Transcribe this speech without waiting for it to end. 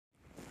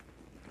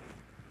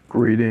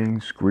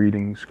Greetings,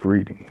 greetings,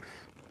 greetings.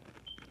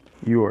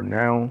 You are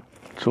now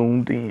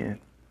tuned in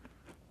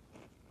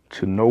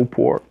to No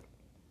Pork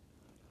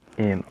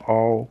and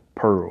All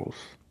Pearls,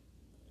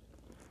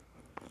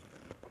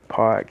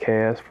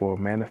 podcast for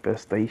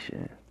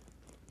manifestation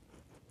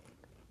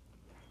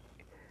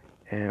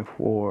and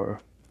for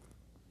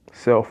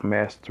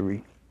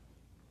self-mastery.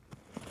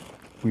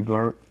 We've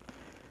learned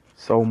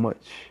so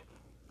much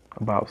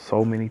about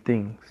so many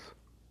things.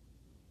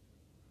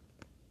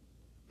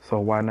 So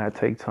why not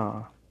take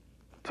time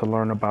to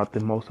learn about the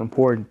most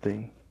important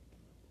thing,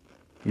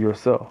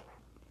 yourself?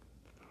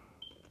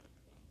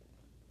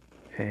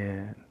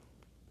 And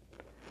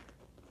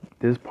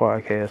this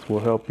podcast will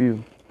help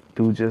you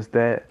do just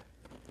that.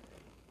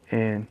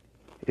 And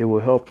it will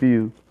help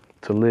you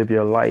to live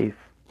your life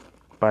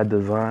by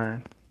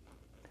design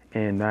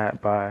and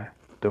not by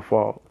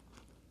default.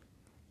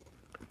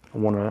 I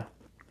want to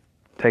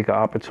take an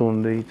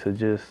opportunity to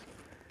just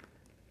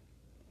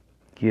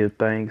give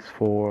thanks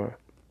for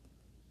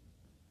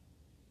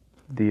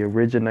the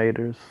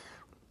originators,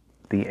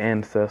 the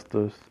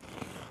ancestors,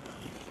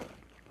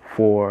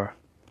 for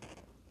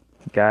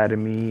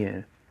guiding me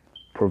and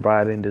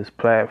providing this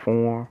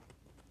platform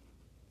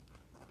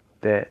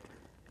that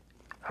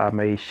I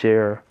may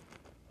share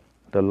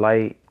the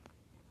light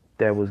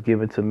that was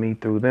given to me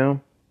through them.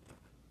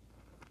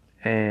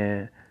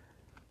 And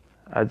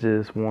I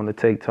just want to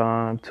take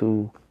time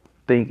to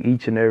thank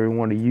each and every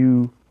one of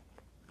you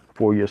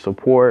for your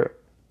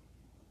support,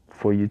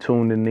 for you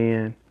tuning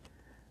in,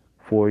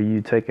 for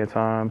you taking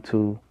time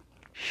to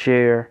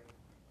share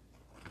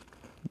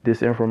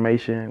this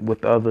information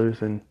with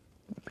others and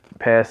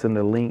passing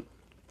the link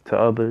to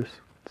others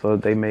so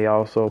that they may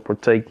also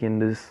partake in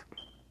this.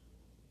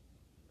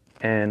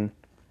 And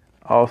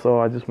also,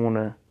 I just want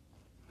to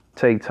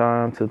take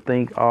time to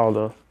thank all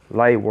the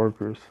light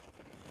workers,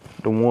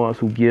 the ones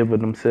who give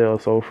of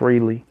themselves so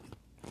freely,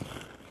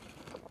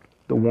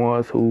 the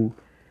ones who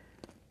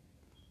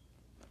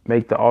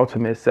make the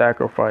ultimate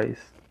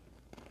sacrifice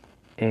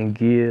and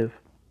give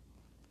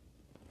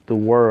the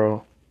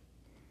world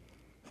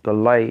the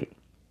light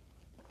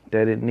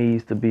that it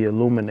needs to be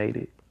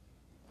illuminated.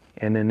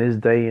 And in this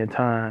day and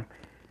time,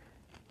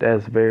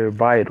 that's very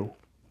vital.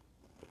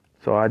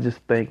 So I just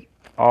thank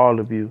all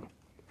of you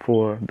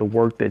for the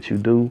work that you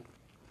do.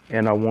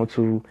 And I want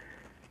to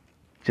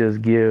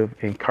just give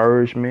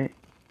encouragement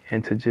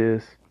and to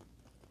just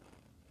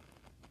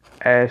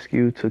ask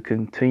you to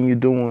continue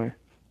doing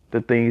the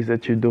things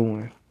that you're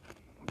doing,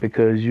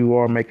 because you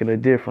are making a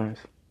difference.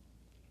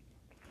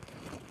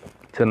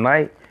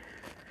 Tonight,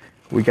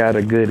 we got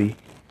a goodie.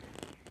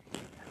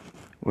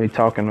 We're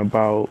talking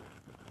about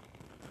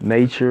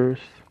nature's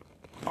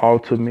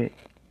ultimate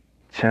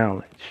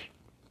challenge.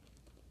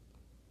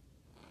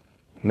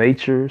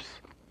 Nature's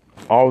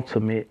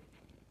ultimate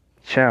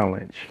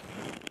challenge.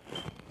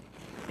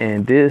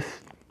 And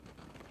this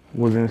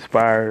was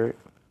inspired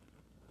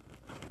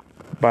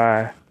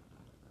by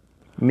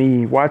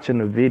me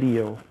watching a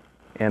video,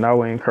 and I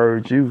would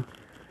encourage you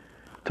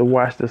to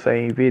watch the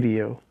same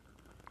video.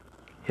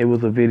 It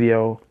was a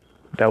video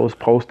that was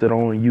posted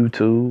on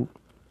YouTube,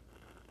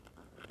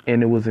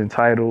 and it was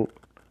entitled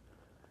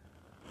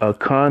 "A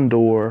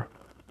Condor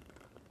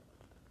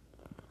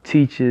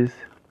Teaches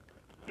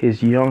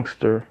His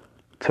Youngster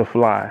to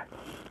Fly."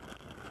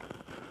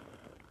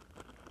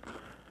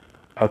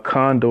 A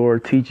condor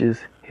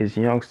teaches his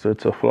youngster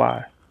to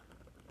fly.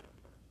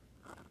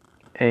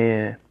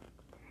 And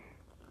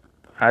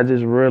I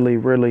just really,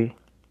 really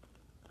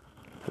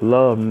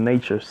love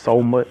nature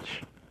so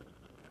much.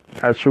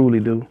 I truly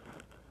do.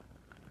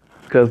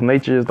 Because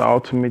nature is the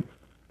ultimate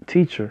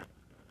teacher.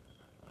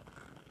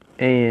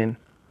 And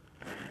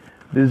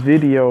this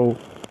video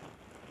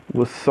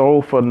was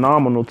so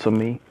phenomenal to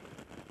me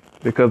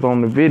because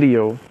on the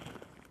video,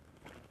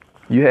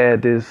 you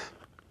had this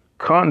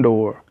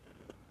condor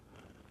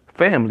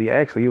family.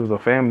 Actually, it was a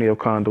family of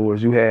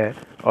condors. You had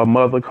a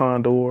mother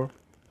condor,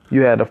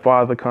 you had a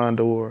father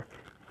condor,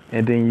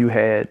 and then you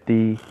had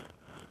the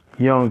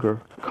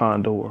younger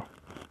condor.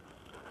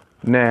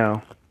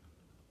 Now,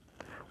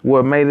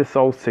 what made it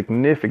so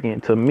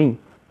significant to me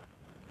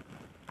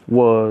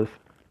was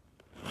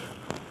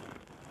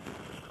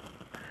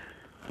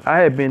I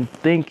had been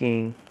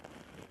thinking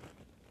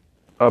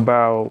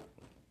about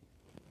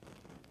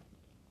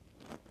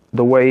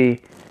the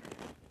way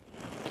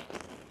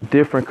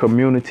different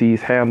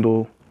communities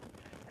handle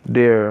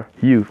their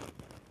youth.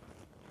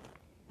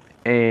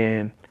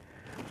 And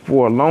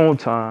for a long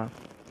time,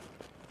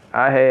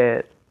 I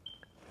had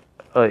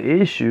an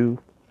issue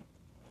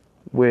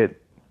with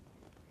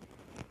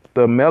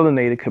the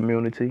melanated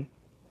community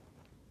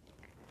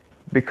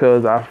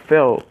because I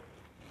felt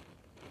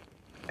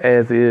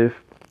as if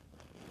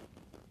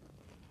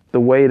the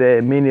way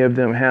that many of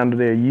them handle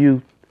their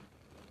youth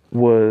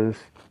was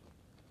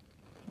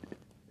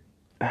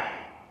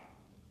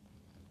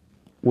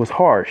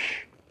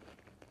harsh.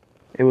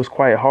 It was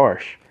quite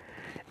harsh.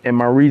 And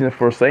my reason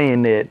for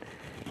saying that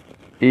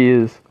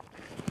is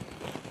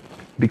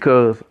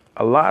because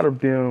a lot of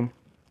them,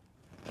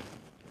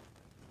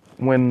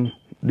 when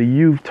the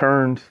youth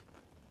turns,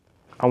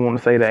 I want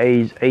to say the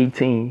age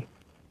 18,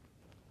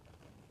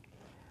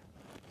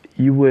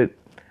 you would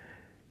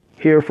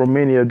hear from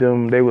many of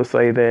them, they would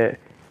say that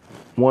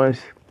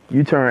once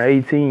you turn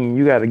 18,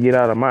 you got to get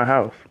out of my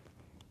house.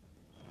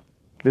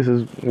 This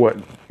is what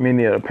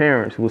many of the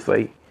parents would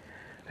say.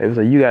 They would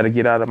say, you got to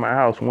get out of my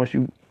house. Once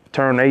you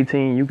turn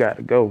 18, you got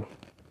to go.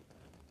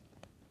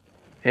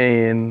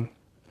 And,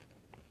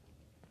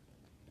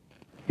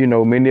 you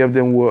know, many of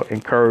them will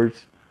encourage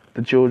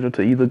the children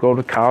to either go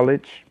to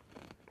college,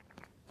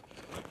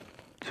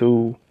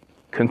 to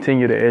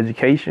continue their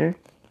education.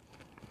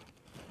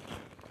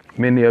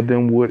 Many of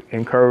them would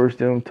encourage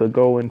them to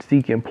go and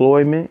seek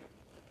employment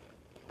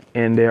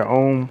in their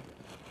own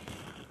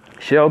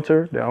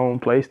shelter, their own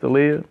place to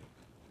live.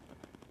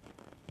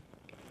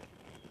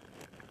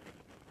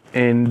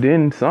 And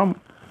then some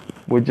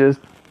would just,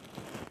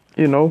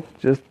 you know,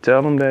 just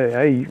tell them that,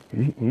 hey,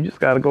 you just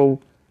got to go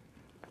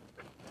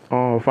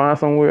find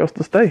somewhere else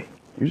to stay.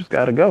 You just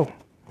got to go.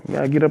 You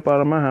got to get up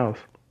out of my house.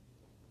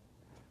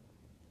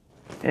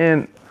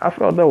 And I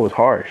felt that was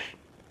harsh.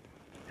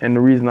 And the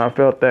reason I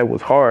felt that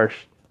was harsh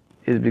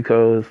is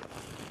because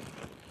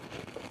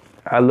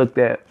I looked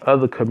at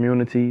other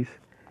communities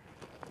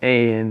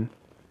and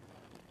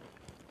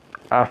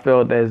I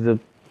felt as if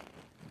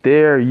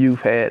their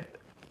youth had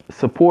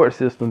support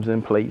systems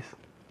in place,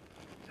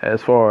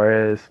 as far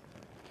as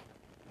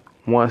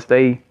once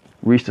they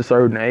reached a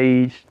certain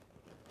age,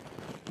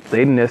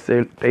 they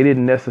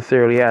didn't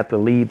necessarily have to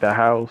leave the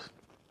house.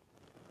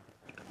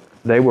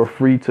 They were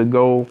free to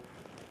go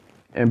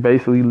and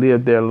basically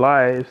live their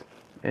lives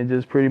and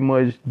just pretty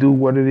much do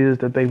what it is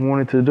that they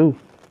wanted to do.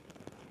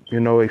 You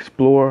know,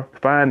 explore,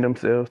 find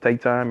themselves, take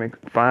time and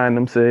find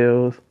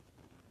themselves,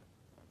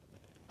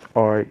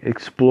 or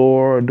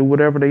explore, or do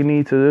whatever they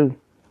need to do.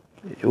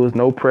 It was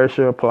no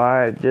pressure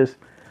applied. Just,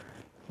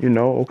 you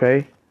know,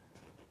 okay,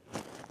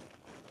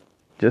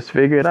 just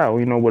figure it out.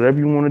 You know, whatever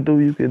you want to do,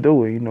 you can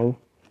do it. You know,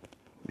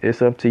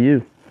 it's up to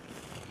you.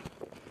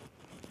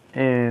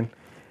 And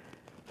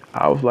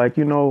I was like,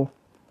 you know,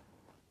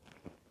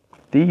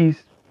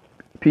 these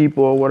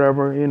people or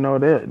whatever, you know,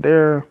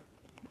 they're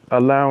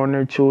allowing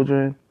their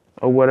children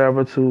or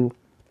whatever to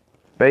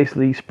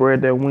basically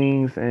spread their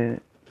wings and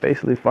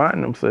basically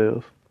find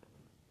themselves.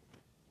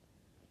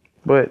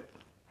 But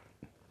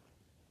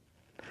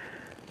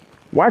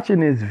watching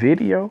this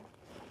video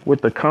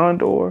with the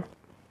condor,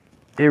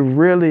 it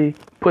really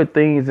put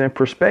things in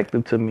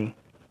perspective to me.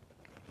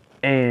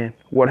 And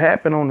what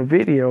happened on the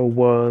video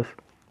was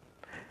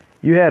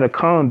you had a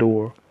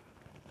condor.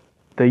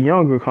 The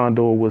younger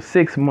condor was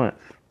 6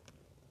 months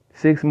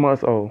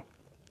old.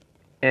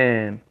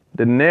 And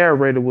the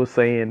narrator was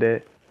saying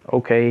that,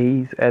 okay,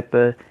 he's at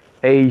the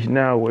age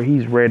now where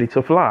he's ready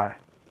to fly.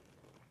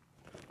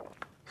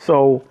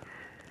 So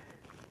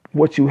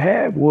what you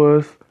had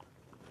was,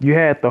 you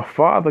had the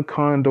father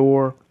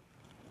condor.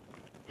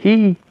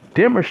 He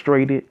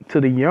demonstrated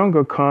to the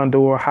younger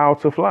condor how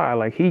to fly.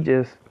 Like, he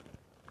just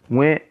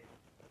went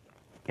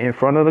in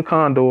front of the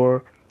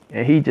condor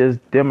and he just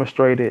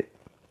demonstrated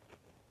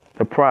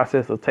the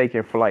process of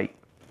taking flight.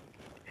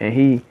 And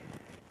he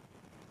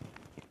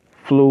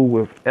flew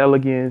with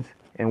elegance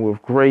and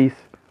with grace,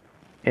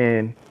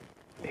 and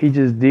he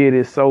just did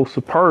it so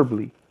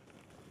superbly.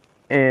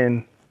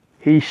 And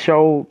he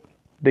showed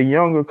the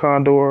younger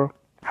condor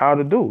how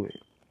to do it.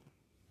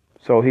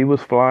 So he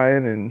was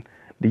flying, and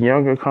the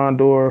younger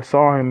condor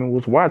saw him and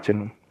was watching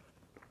him.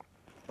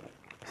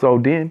 So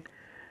then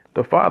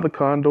the father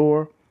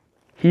condor,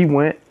 he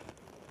went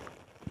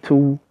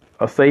to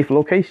a safe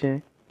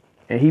location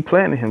and he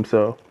planted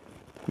himself.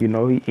 You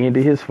know, he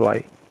ended his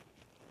flight.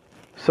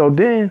 So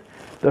then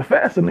the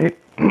fascinating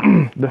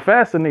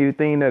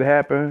thing that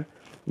happened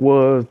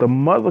was the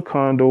mother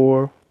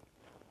condor,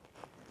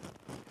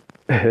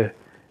 the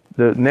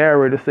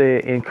narrator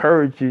said,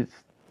 encourages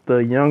the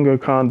younger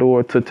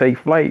condor to take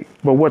flight.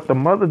 But what the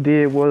mother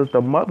did was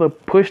the mother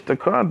pushed the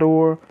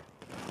condor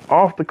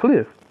off the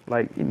cliff,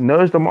 like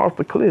nudged him off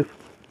the cliff.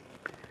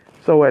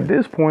 So at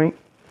this point,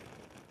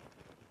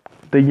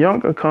 the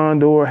younger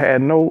condor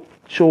had no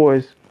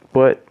choice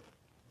but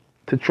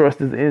to trust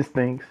his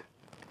instincts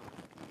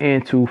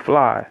and to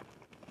fly.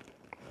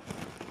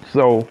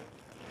 So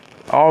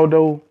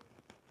although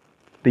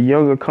the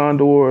younger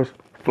condor's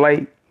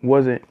flight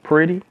wasn't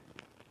pretty,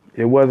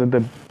 it wasn't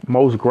the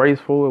most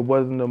graceful, it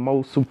wasn't the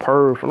most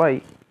superb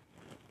flight,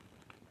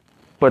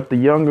 but the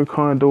younger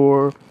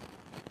condor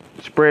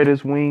spread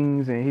his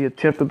wings and he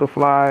attempted to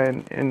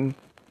fly, and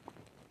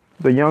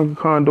the younger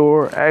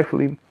condor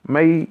actually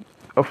made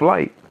a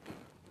flight.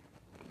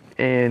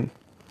 And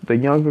the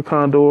younger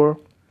condor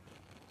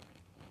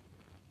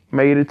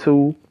made it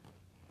to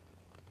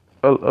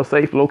a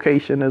safe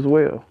location as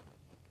well.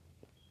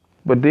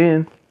 But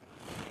then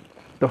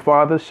the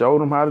father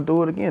showed him how to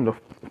do it again. The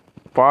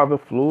father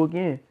flew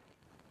again.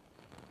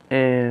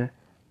 And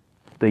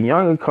the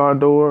younger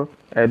condor,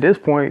 at this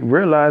point,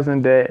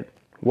 realizing that,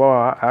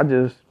 well, I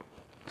just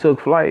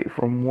took flight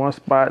from one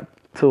spot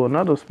to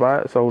another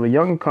spot. So the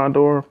younger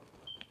condor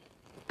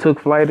took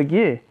flight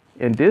again.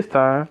 And this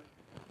time,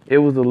 It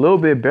was a little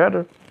bit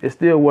better. It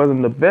still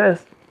wasn't the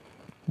best,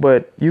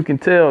 but you can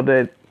tell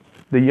that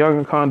the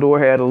younger condor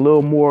had a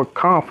little more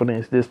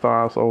confidence this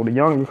time. So the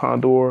younger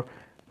condor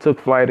took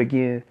flight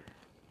again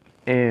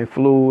and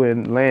flew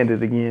and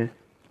landed again.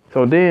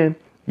 So then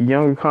the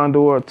younger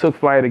condor took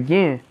flight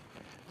again.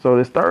 So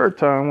this third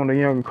time when the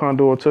younger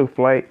condor took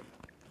flight,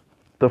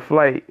 the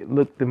flight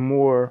looked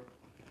more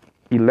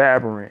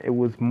elaborate. It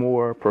was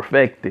more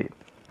perfected.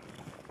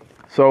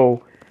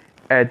 So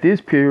at this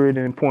period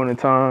and point in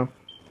time,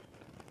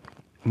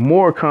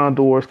 more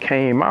condors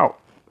came out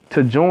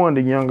to join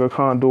the younger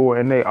condor,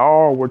 and they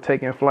all were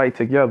taking flight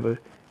together,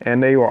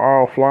 and they were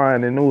all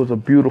flying, and it was a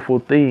beautiful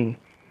thing.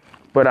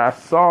 But I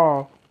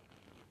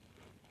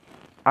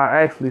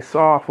actually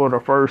saw for the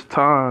first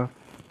time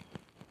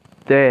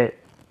that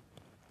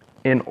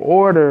in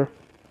order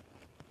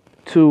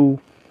to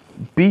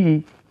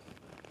be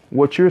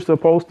what you're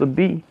supposed to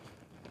be,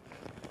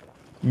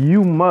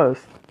 you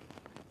must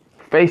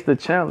face the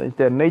challenge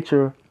that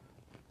nature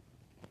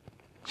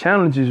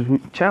challenges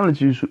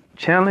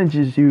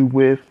you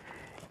with,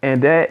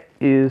 and that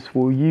is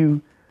for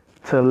you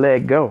to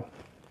let go.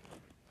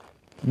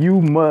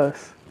 You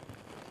must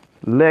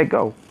let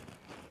go.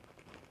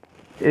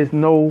 It's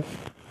no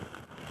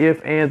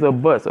ifs, ands, or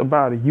buts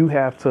about it. You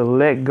have to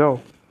let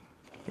go.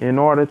 In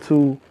order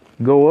to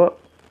go up,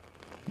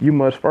 you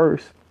must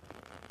first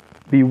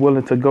be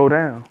willing to go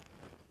down.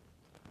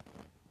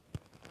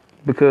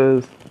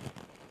 Because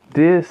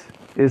this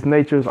is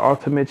nature's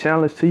ultimate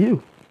challenge to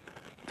you,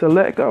 to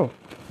let go.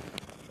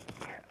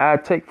 I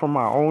take from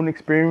my own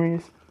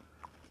experience,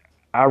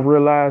 I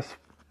realized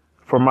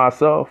for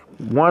myself,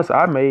 once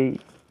I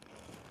made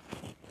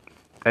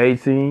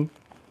 18,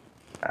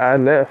 I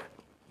left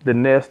the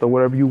nest or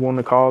whatever you want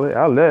to call it.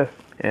 I left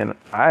and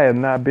I have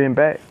not been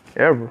back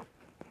ever.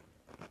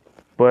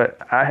 But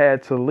I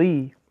had to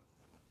leave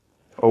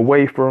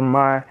away from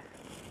my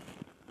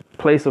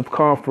place of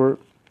comfort,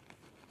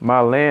 my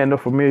land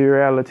of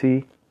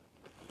familiarity,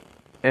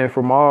 and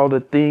from all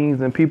the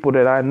things and people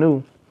that I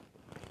knew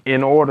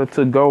in order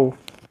to go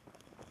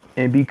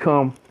and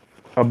become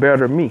a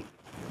better me.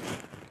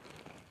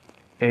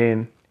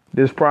 And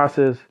this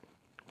process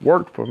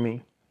worked for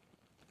me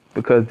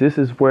because this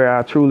is where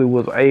I truly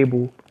was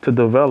able to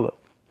develop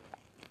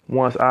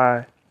once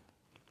I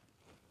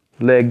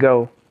let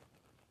go.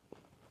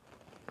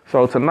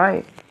 So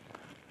tonight,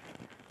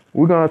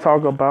 we're going to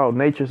talk about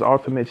nature's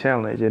ultimate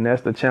challenge, and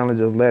that's the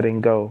challenge of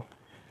letting go.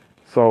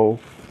 So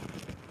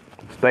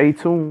stay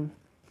tuned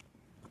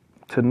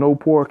to No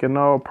Pork and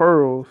All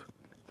Pearls,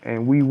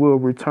 and we will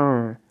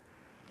return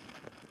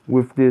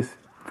with this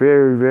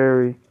very,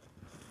 very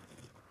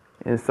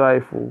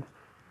insightful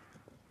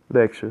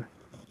lecture.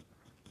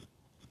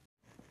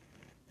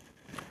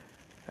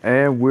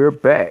 And we're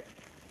back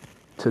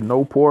to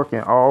No Pork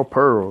and All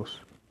Pearls.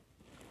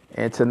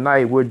 And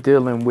tonight we're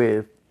dealing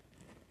with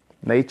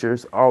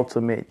nature's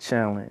ultimate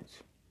challenge.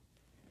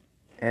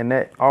 And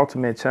that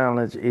ultimate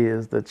challenge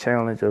is the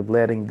challenge of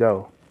letting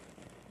go.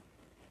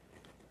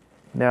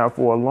 Now,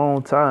 for a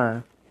long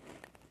time,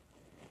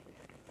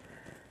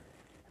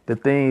 the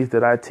things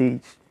that I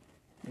teach,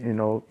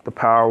 the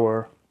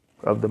power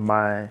of the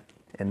mind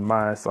and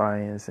mind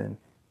science and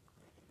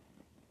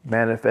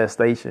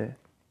manifestation,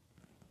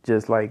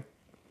 just like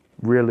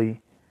really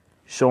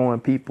showing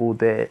people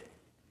that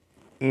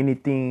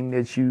anything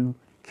that you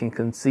can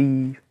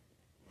conceive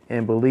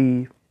and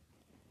believe,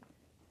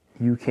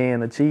 you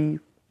can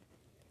achieve.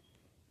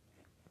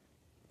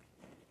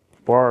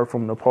 Borrowed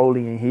from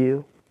Napoleon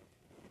Hill.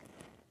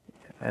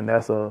 And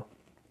that's a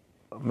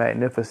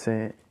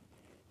magnificent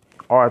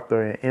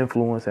author and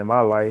influence in my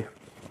life.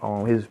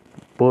 His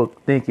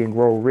book, Think and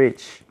Grow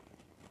Rich,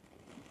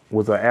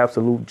 was an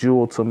absolute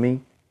jewel to me.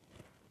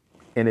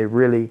 And it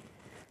really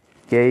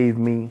gave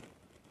me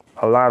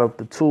a lot of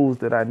the tools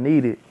that I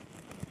needed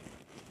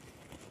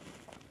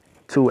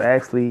to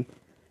actually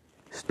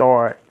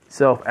start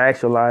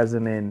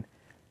self-actualizing and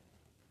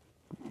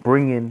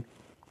bringing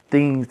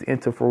things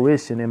into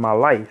fruition in my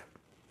life.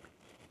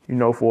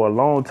 For a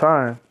long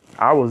time,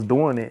 I was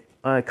doing it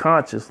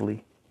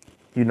unconsciously.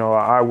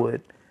 I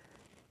would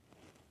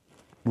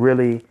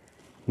really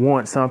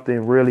want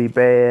something really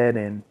bad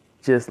and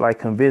just like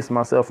convince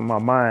myself in my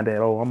mind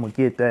that, I'm going to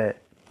get that,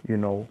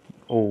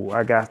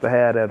 I got to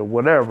have that or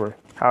whatever,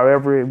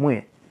 however it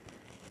went.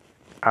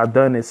 I've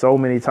done it so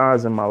many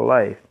times in my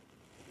life,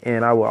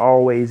 and I would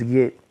always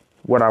get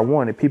what I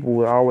wanted. People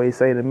would always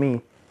say to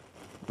me,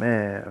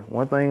 man,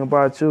 one thing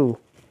about you,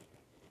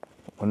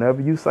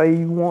 whenever you say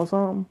you want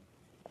something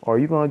or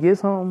you're going to get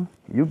something,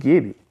 you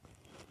get it.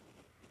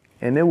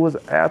 And it was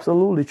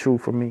absolutely true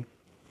for me.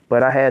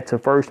 But I had to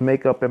first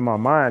make up in my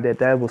mind that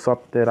that was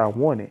something that I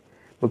wanted.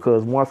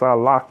 Because once I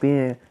locked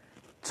in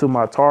to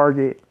my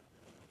target,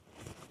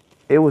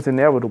 it was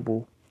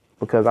inevitable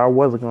because I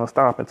wasn't going to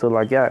stop until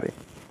I got it.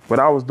 But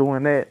I was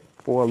doing that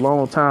for a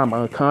long time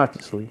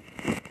unconsciously.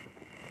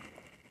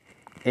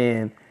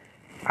 And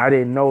I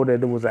didn't know that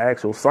there was an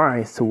actual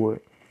science to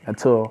it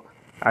until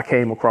I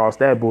came across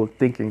that book,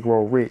 Think and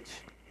Grow Rich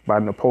by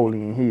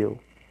Napoleon Hill.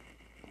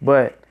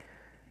 But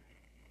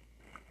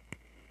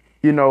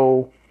you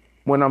know,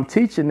 when I'm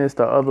teaching this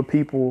to other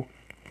people,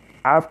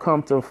 I've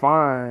come to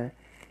find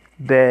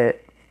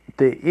that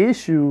the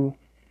issue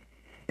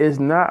is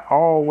not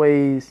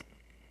always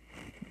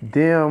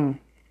them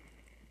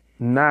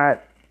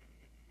not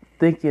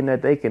thinking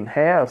that they can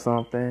have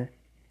something,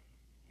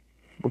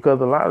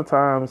 because a lot of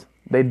times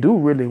they do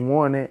really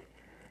want it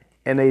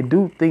and they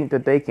do think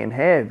that they can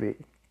have it.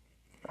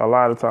 A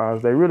lot of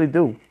times they really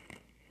do.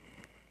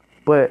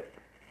 But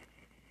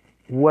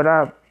what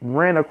I've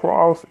ran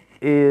across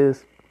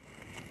is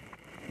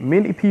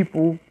many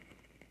people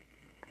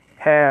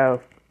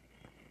have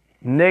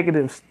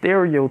negative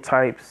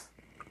stereotypes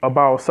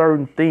about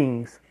certain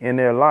things in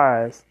their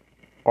lives,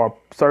 or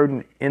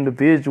certain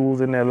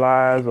individuals in their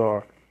lives,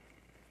 or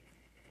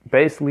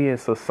basically in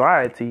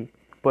society.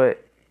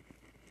 But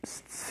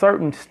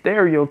certain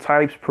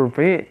stereotypes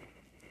prevent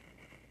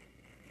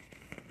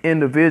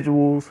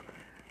individuals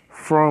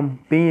from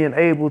being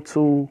able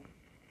to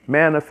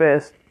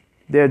manifest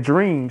their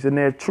dreams and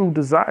their true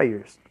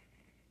desires.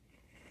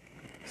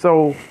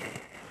 So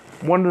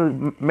one of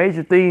the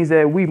major things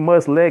that we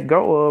must let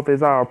go of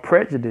is our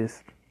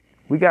prejudice.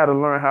 We got to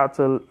learn how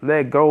to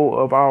let go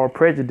of our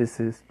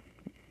prejudices.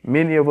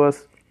 Many of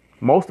us,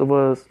 most of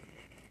us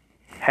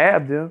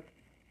have them,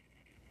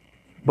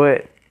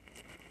 but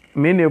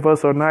many of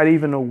us are not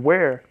even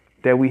aware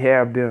that we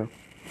have them.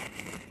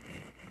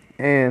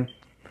 And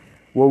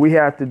what we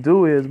have to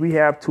do is we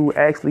have to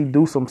actually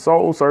do some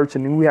soul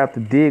searching, and we have to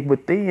dig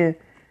within,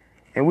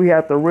 and we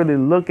have to really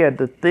look at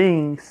the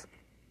things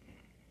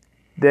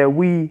that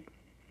we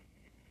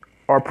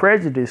are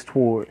prejudiced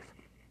towards.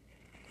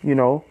 You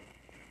know,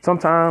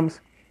 sometimes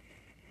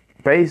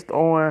based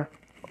on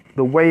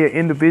the way an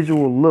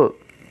individual look,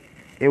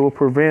 it will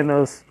prevent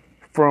us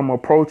from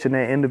approaching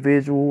that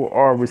individual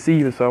or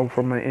receiving something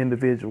from an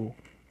individual.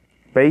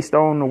 Based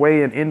on the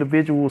way an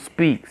individual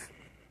speaks,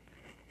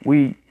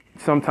 we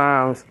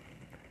sometimes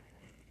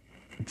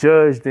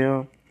judge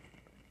them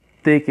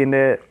thinking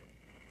that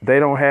they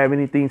don't have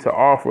anything to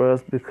offer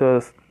us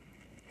because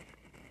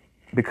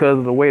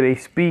of the way they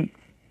speak.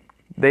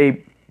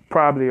 They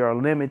probably are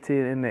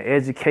limited in the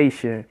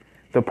education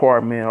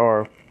department,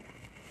 or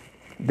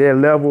their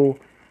level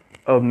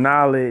of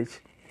knowledge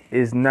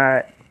is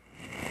not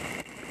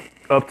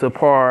up to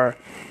par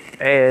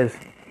as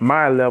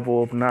my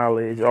level of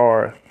knowledge.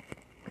 Or,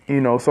 you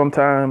know,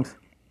 sometimes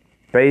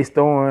based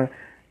on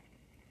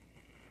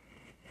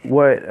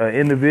what an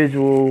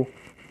individual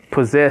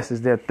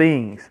possesses, their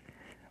things.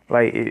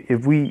 Like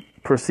if we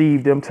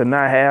perceive them to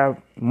not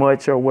have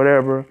much or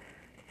whatever,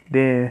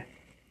 then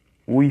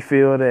we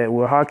feel that,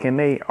 well, how can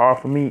they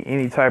offer me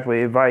any type of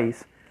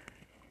advice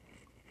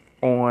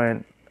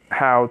on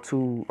how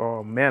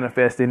to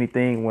manifest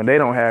anything when they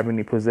don't have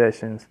any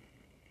possessions?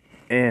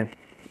 And,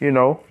 you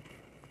know,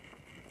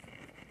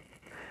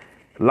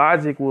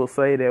 logic will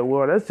say that,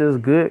 well, that's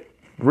just good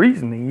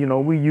reasoning. You know,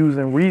 we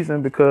using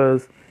reason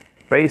because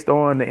based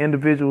on the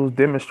individual's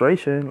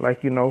demonstration,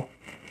 like, you know,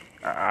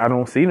 I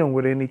don't see them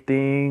with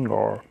anything,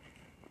 or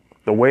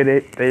the way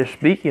that they're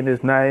speaking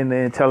is not in the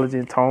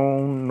intelligent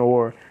tone,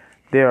 or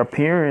their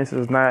appearance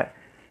is not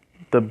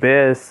the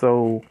best.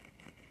 So,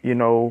 you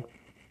know,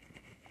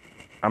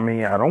 I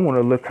mean, I don't want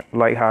to look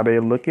like how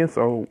they're looking,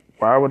 so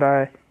why would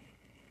I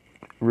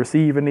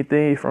receive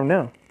anything from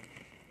them?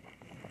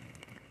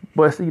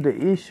 But see, the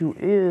issue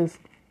is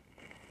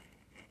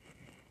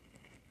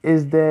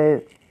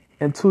that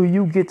until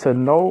you get to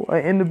know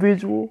an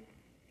individual,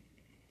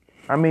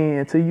 I mean,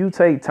 until you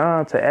take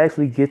time to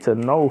actually get to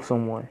know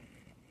someone,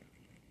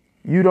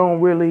 you don't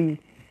really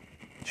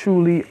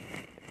truly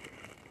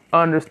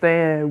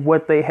understand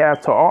what they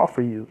have to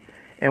offer you.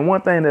 And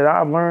one thing that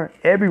I've learned,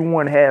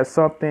 everyone has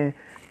something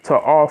to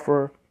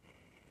offer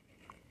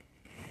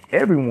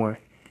everyone,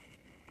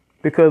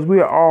 because we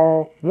are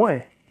all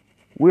one.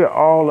 We're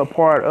all a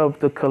part of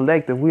the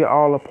collective. We're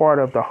all a part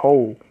of the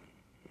whole.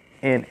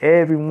 And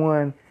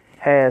everyone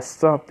has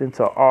something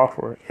to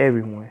offer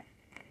everyone.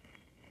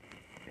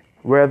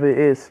 Whether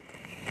it's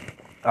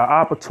an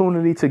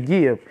opportunity to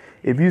give.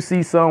 If you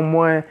see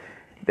someone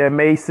that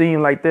may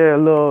seem like they're a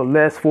little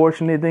less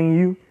fortunate than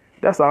you,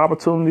 that's an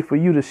opportunity for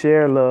you to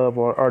share love,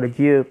 or to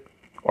give,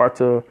 or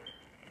to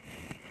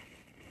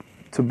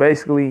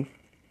basically,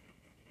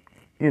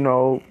 you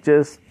know,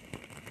 just,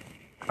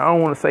 I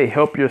don't want to say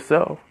help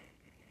yourself,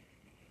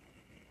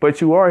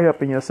 but you are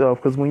helping yourself,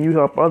 because when you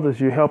help others,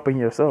 you're helping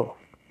yourself.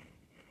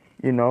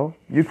 You know,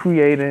 you're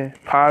creating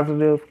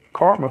positive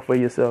karma for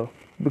yourself,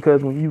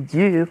 because when you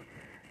give,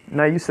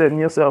 now you're setting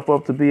yourself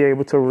up to be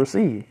able to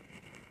receive.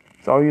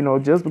 So, you know,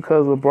 just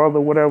because a brother,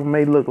 whatever,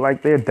 may look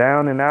like they're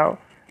down and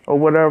out or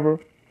whatever,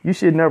 you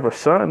should never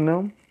shun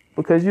them,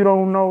 because you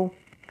don't know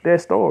their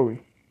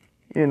story.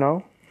 You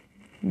know,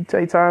 you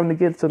take time to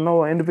get to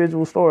know an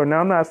individual story.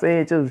 Now, I'm not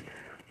saying just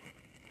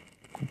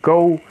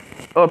go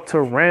up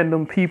to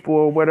random people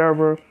or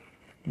whatever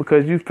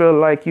because you feel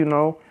like, you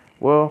know,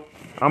 well,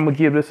 I'm going to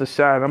give this a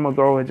shot. I'm going to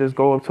go and just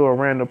go up to a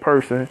random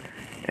person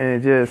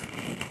and just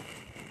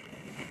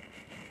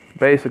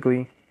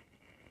basically,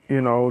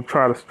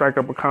 try to strike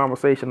up a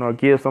conversation or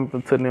give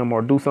something to them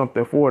or do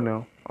something for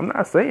them. I'm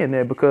not saying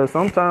that, because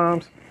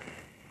sometimes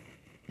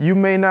you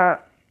may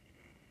not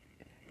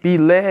be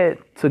led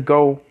to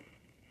go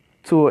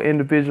to an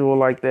individual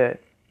like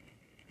that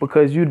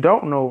because you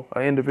don't know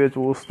an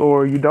individual's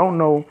story. You don't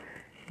know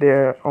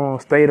their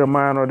state of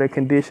mind or their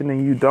condition,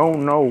 and you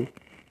don't know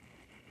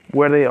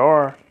where they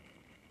are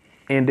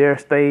in their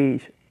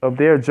stage of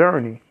their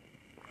journey.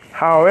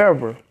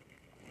 However,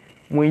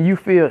 when you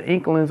feel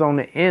inklings on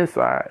the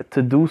inside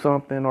to do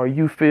something, or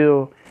you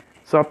feel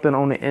something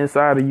on the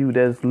inside of you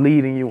that's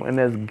leading you and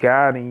that's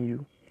guiding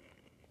you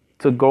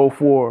to go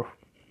forth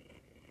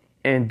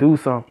and do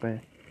something,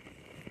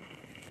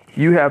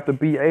 you have to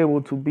be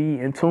able to be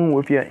in tune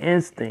with your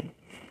instinct.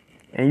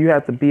 And you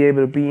have to be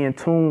able to be in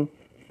tune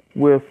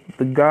with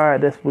the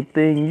God that's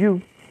within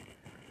you.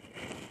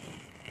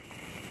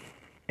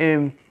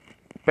 And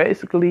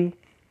basically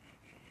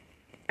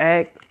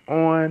act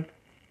on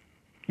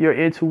your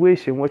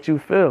intuition, what you're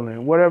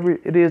feeling. Whatever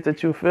it is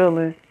that you're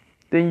feeling,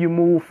 then you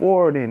move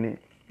forward in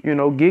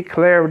it. Get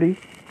clarity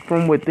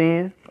from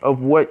within of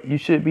what you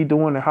should be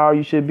doing and how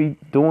you should be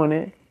doing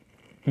it.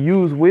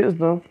 Use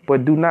wisdom,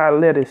 but do not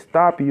let it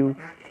stop you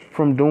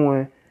from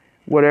doing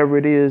whatever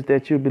it is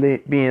that you're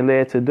being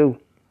led to do.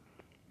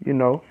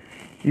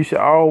 You should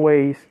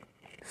always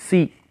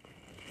seek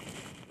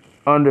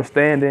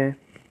understanding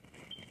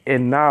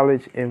and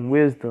knowledge and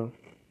wisdom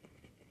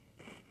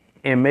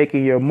in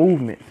making your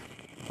movements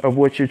of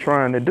what you're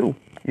trying to do.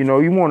 You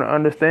want to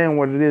understand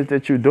what it is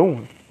that you're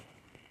doing.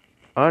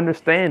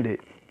 Understand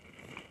it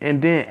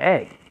and then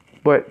act.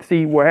 But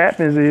see, what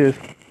happens is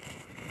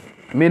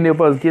many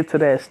of us get to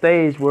that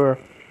stage where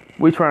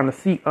we're trying to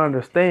seek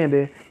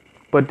understanding,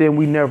 but then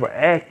we never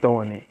act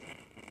on it.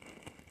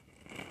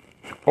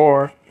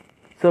 Or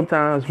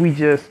sometimes we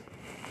just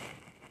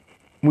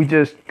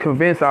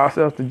convince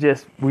ourselves to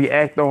just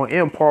react on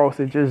impulse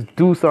and just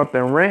do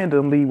something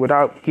randomly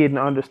without getting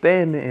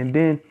understanding. And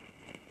then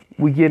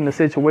we get in a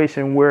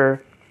situation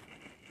where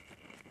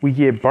we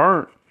get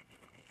burnt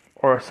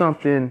or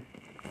something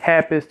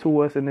happens to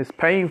us and it's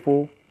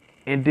painful.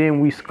 And then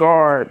we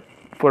scarred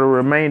for the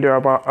remainder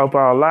of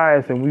our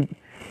lives. And we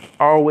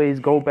always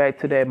go back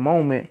to that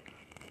moment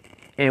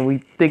and we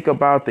think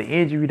about the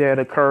injury that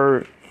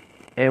occurred.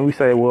 And we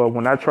say, well,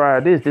 when I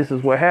tried this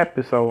is what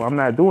happened. So I'm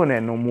not doing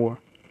that no more.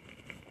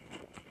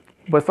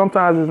 But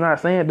sometimes it's not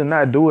saying to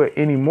not do it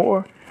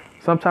anymore.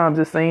 Sometimes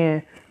it's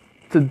saying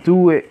to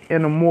do it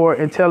in a more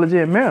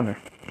intelligent manner.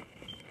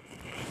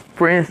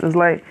 For instance,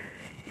 like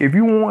if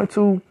you want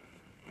to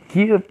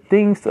give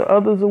things to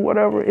others or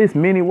whatever, it's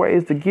many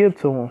ways to give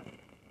to them.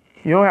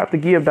 You don't have to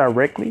give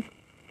directly.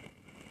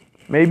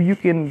 Maybe you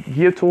can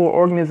give to an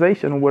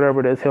organization or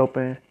whatever that's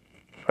helping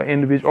an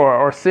individual,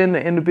 or send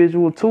the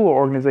individual to an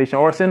organization,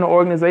 or send the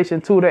organization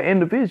to that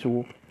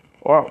individual,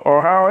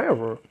 or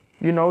however.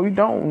 You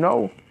don't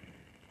know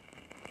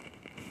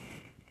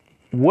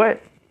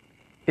what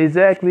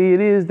exactly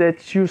it is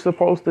that you're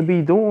supposed to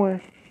be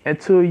doing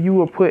until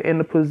you are put in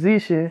the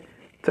position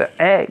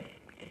to act,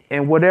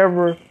 and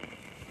whatever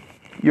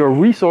your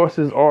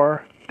resources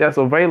are that's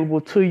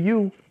available to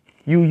you,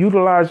 you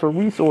utilize your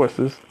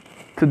resources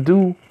to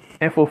do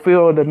and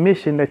fulfill the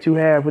mission that you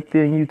have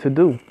within you to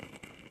do.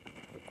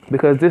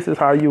 Because this is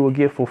how you will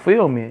get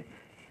fulfillment.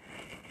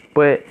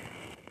 But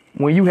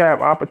when you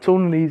have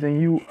opportunities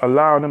and you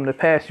allow them to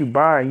pass you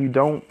by and you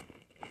don't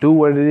do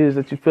what it is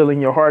that you feel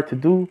in your heart to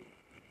do,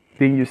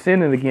 then you're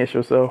sinning against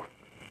yourself,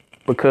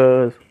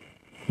 because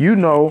you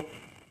know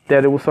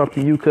that it was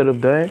something you could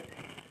have done,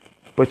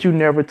 but you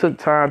never took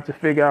time to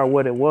figure out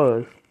what it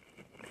was.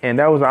 And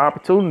that was an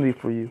opportunity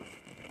for you.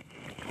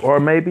 Or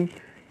maybe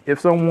if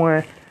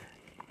someone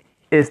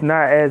is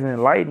not as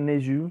enlightened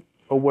as you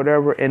or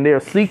whatever, and they're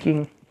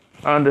seeking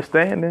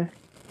understanding,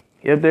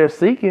 if they're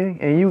seeking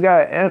and you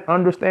got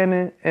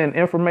understanding and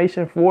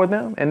information for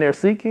them and they're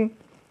seeking,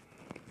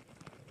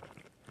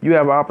 you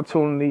have an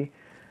opportunity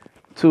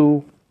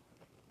to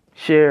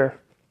share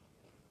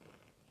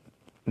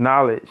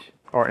knowledge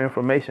or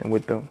information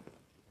with them.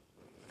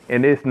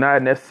 And it's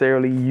not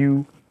necessarily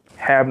you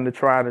having to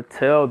try to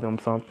tell them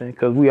something,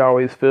 because we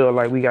always feel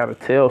like we got to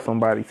tell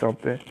somebody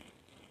something.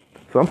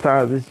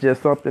 Sometimes it's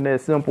just something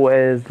as simple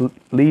as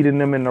leading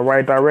them in the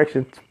right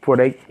direction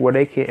where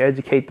they can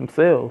educate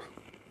themselves,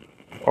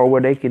 or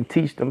where they can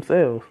teach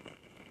themselves,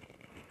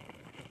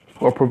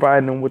 or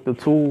providing them with the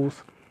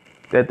tools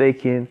that they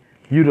can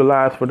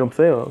utilize for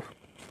themselves.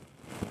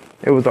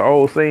 It was an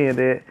old saying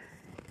that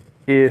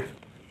if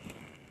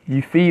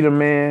you feed a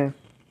man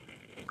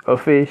a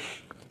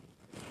fish,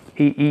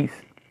 he eats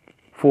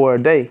for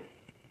a day.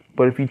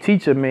 But if you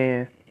teach a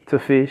man to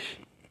fish,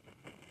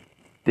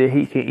 then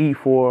he can eat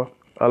for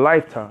a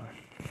lifetime.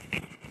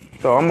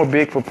 So I'm a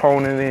big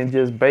proponent in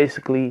just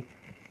basically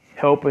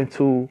helping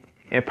to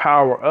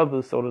empower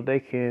others so that they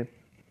can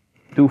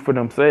do for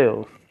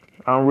themselves.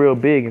 I'm real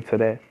big into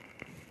that.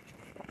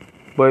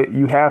 But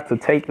you have to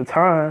take the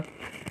time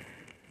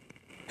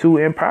to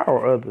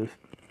empower others.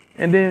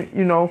 And then,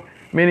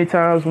 many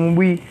times when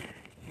we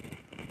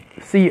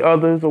see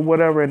others or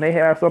whatever and they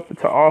have something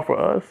to offer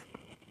us,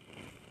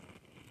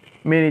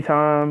 many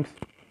times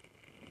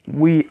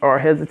we are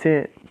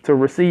hesitant to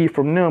receive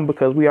from them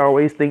because we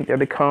always think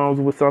that it comes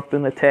with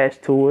something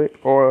attached to it,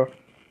 or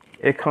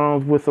it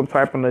comes with some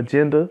type of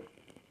agenda.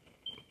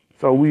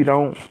 So we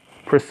don't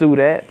pursue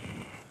that.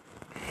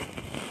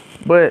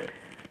 But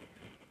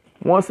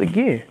once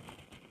again,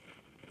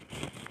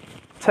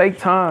 take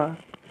time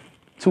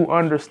to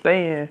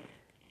understand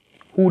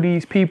who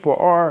these people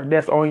are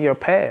that's on your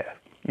path.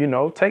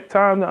 Take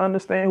time to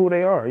understand who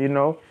they are,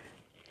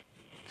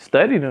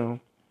 study them,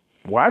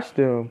 watch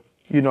them,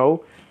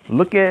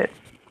 look at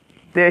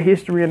their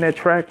history and their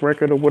track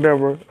record or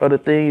whatever of the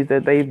things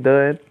that they've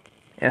done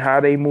and how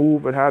they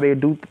move and how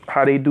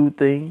they do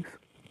things.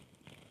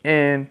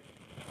 And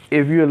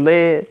if you're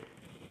led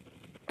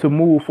to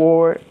move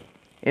forward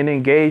and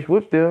engage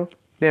with them,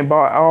 then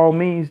by all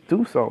means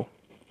do so.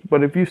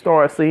 But if you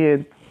start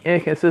seeing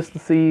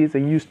inconsistencies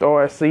and you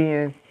start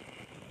seeing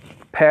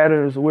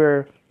patterns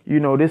where,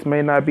 this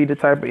may not be the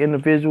type of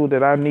individual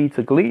that I need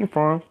to glean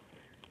from,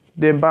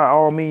 then by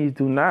all means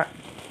do not.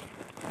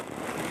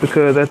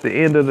 Because at the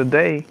end of the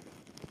day,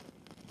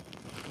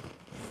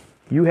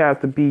 you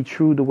have to be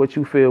true to what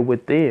you feel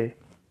within.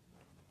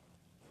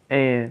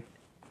 And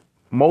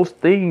most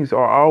things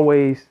are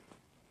always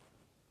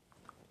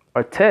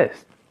a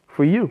test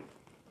for you.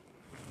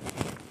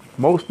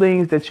 Most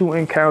things that you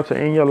encounter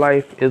in your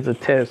life is a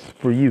test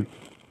for you.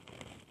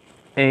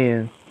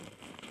 And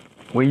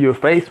when you're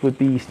faced with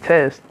these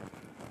tests,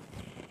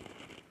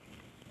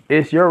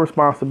 it's your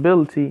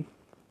responsibility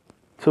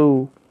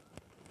to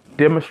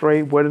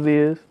demonstrate what it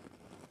is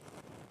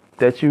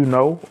that you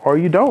know or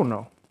you don't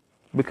know.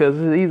 Because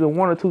it's either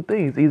one or two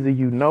things. Either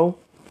you know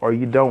or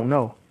you don't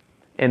know.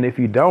 And if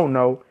you don't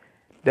know,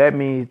 that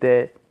means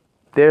that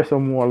there's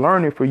some more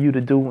learning for you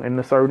to do in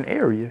a certain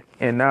area.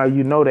 And now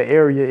you know the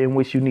area in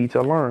which you need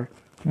to learn.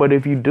 But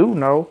if you do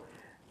know,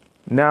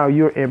 now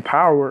you're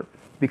empowered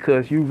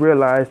because you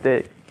realize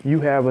that you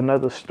have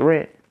another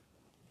strength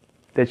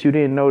that you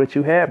didn't know that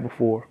you had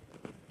before.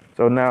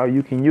 So now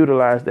you can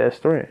utilize that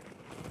strength.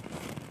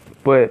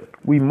 But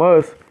we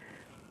must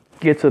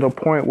get to the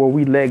point where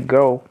we let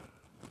go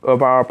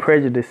of our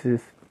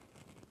prejudices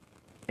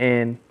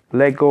and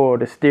let go of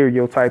the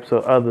stereotypes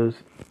of others.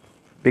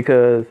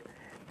 Because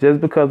just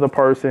because a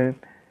person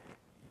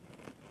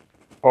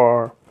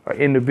or an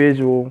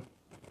individual,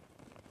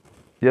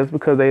 just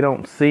because they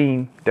don't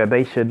seem that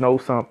they should know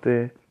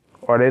something,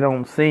 or they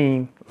don't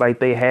seem like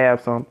they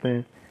have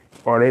something,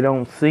 or they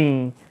don't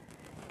seem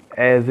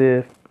as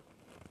if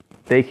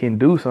they can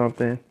do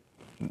something,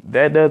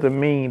 that doesn't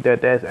mean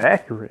that that's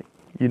accurate.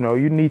 You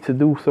need to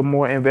do some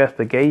more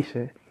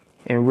investigation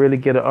and really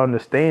get an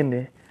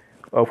understanding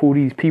of who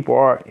these people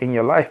are in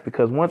your life.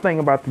 Because one thing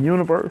about the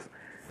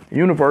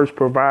universe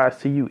provides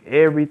to you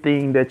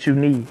everything that you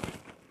need.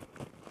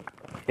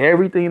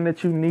 Everything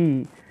that you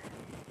need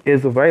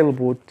is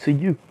available to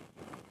you.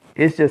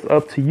 It's just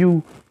up to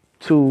you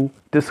to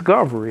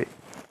discover it.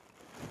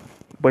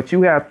 But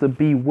you have to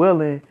be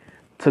willing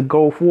to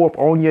go forth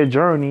on your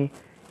journey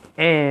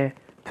and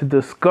to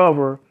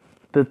discover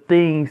the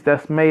things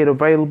that's made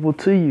available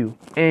to you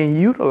and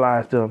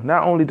utilize them.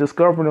 Not only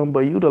discover them,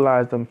 but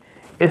utilize them.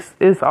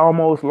 It's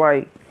almost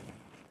like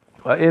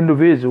an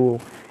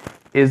individual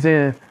is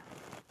in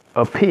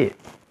a pit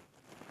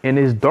and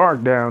it's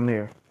dark down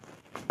there,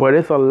 but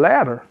it's a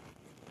ladder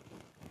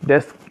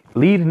that's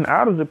leading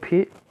out of the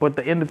pit, but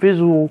the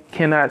individual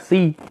cannot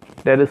see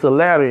that it's a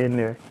ladder in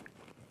there.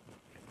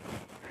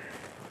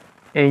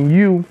 And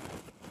you,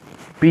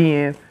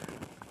 being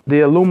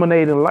the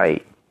illuminating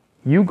light,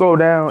 you go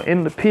down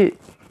in the pit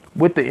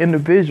with the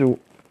individual,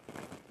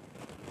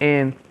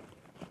 and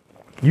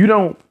you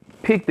don't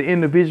pick the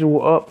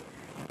individual up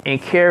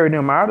and carry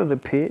them out of the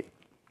pit.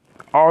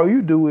 All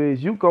you do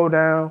is you go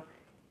down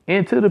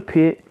into the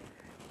pit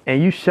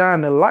and you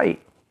shine the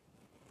light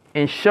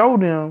and show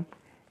them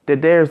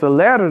that there's a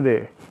ladder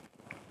there.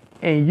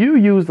 And you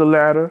use the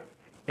ladder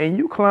and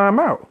you climb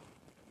out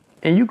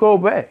and you go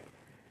back.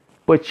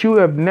 But you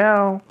have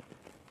now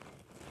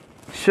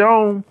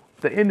shown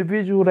the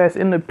individual that's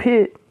in the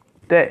pit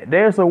that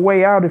there's a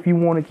way out if you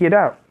want to get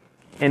out.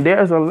 And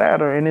there's a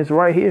ladder and it's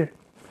right here.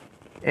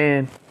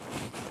 And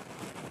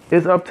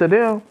it's up to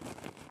them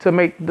to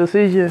make the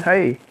decision,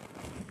 hey,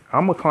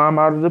 I'm going to climb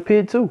out of the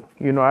pit too.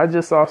 I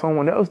just saw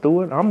someone else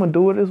do it. I'm going to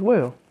do it as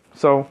well.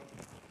 So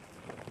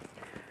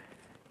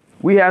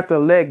we have to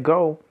let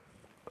go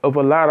of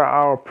a lot of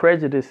our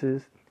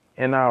prejudices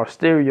and our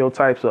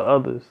stereotypes of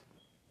others,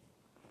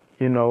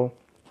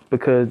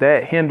 because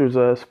that hinders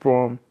us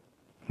from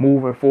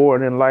moving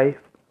forward in life.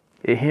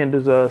 It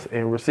hinders us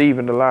in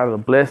receiving a lot of the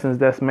blessings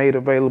that's made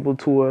available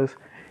to us.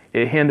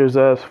 It hinders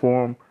us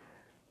from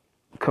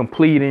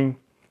completing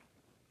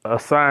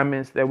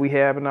assignments that we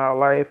have in our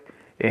life.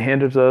 It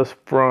hinders us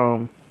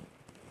from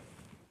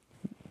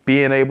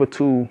being able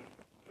to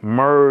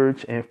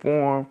merge and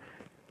form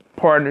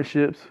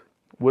partnerships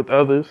with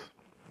others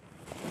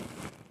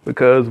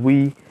because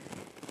we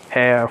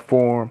have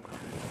formed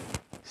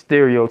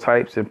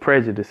stereotypes and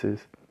prejudices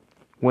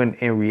when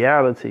in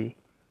reality,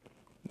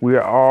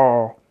 we're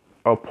all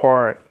a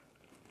part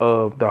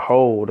of the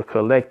whole, the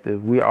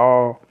collective. We're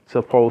all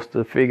supposed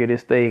to figure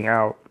this thing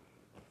out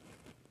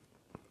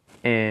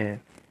and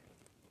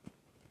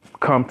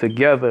come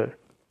together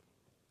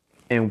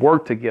and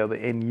work together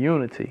in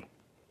unity.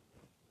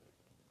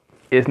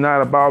 It's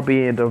not about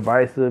being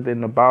divisive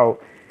and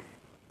about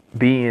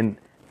being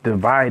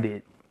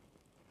divided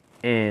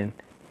and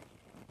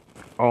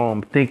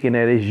thinking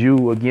that it's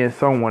you against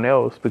someone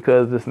else,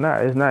 because it's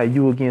not. It's not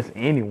you against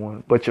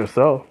anyone but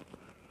yourself.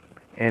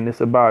 And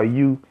it's about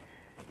you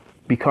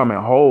becoming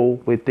whole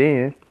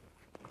within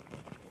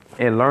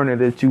and learning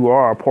that you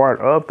are a part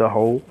of the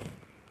whole.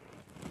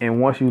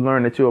 And once you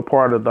learn that you're a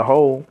part of the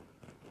whole,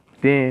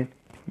 then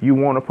you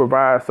want to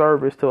provide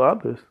service to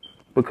others,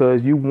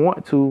 because you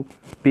want to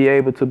be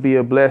able to be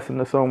a blessing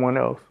to someone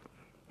else,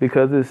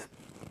 because it's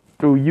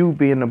through you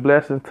being a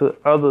blessing to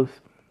others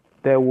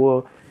that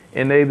will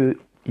enable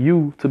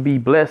you to be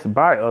blessed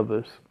by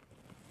others.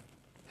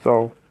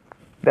 So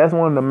that's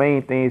one of the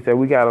main things that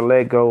we got to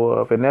let go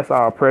of, and that's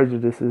our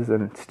prejudices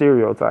and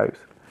stereotypes.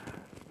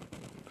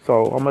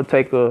 So I'm going to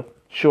take a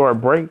short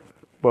break,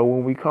 but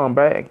when we come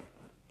back,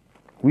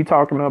 we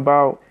talking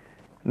about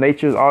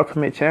nature's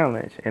ultimate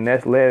challenge, and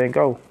that's letting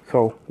go.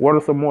 So what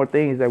are some more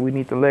things that we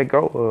need to let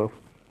go of?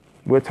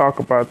 We'll talk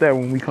about that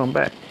when we come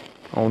back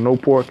on No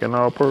Pork and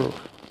All Pearls.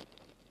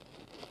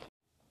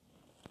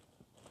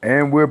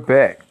 And we're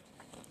back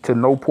to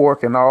No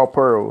Pork and All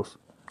Pearls,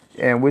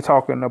 and we're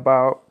talking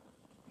about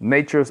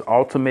nature's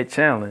ultimate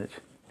challenge,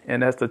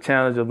 and that's the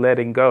challenge of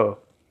letting go.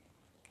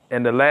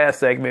 In the last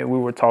segment, we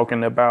were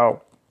talking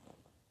about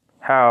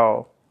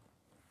how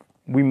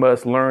we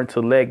must learn to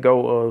let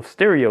go of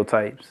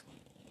stereotypes.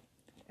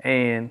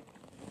 And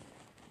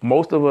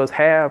most of us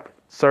have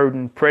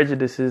certain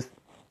prejudices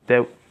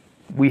that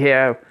we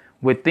have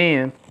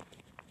within,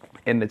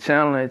 and the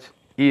challenge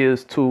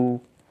is to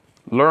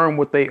learn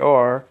what they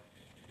are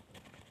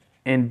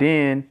and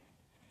then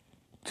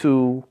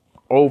to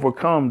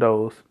overcome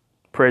those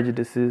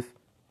prejudices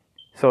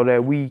so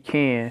that we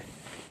can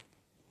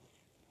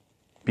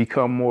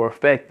become more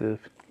effective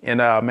in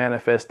our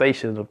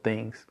manifestations of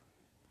things.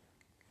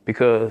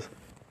 Because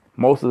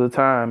most of the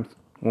times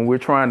when we're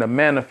trying to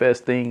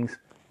manifest things,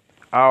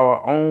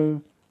 our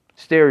own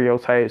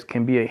stereotypes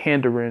can be a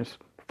hindrance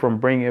from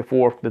bringing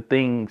forth the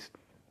things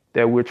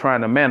that we're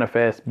trying to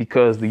manifest,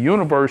 because the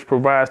universe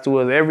provides to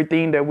us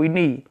everything that we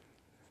need.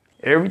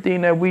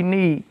 Everything that we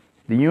need,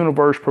 the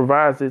universe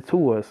provides it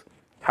to us.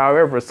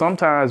 However,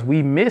 sometimes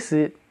we miss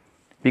it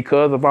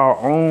because of our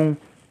own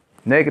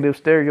negative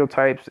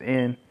stereotypes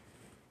and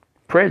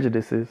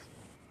prejudices.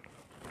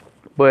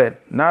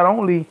 But not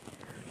only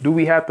do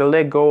we have to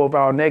let go of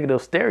our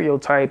negative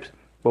stereotypes,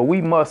 but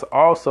we must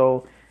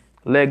also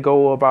let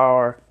go of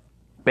our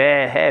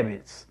bad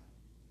habits.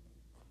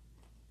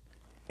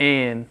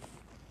 And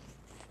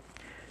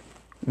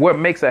what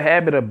makes a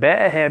habit a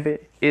bad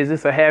habit is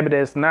it's a habit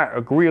that's not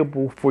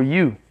agreeable for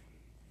you.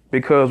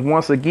 Because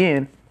once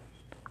again,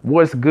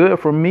 what's good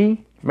for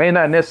me may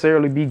not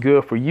necessarily be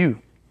good for you.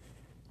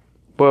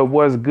 But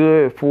what's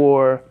good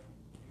for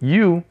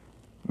you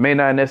may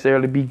not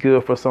necessarily be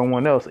good for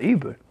someone else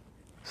either.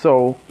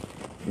 So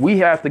we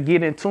have to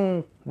get in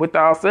tune with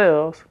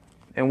ourselves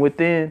and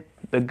within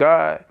the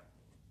God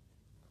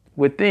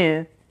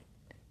within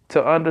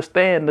to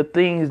understand the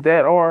things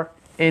that are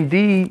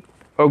indeed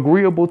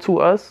agreeable to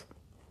us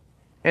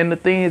and the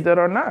things that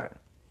are not.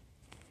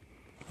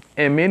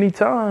 And many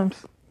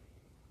times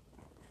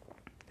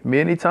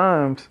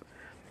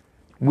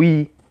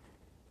we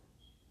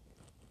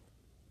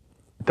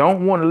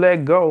don't want to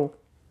let go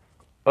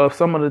of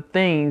some of the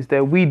things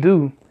that we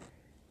do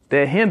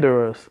that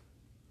hinder us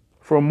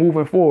from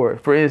moving forward.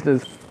 For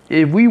instance,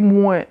 if we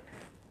want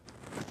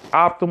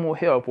optimal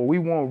health, or we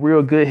want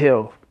real good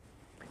health,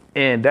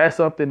 and that's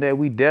something that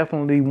we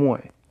definitely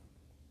want.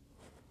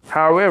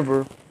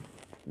 However,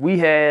 we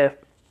have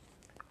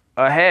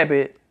a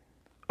habit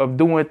of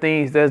doing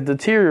things that's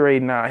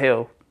deteriorating our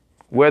health,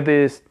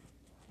 whether it's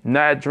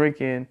not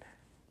drinking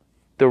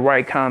the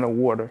right kind of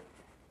water,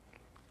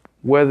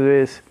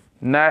 whether it's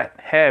not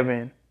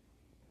having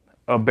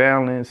a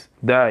balanced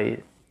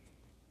diet,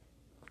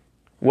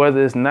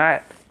 whether it's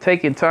not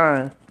taking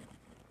time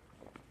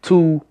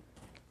to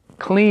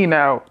clean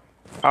out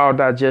our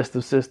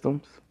digestive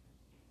systems,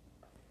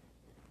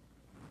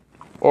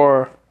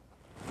 or,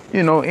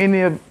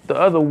 any of the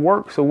other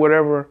works or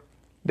whatever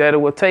that it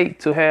will take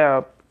to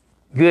have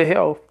good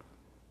health.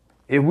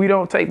 If we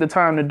don't take the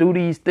time to do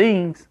these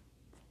things,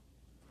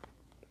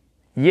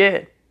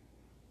 yet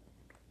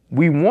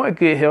we want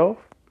good health,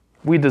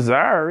 we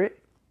desire it,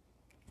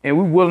 and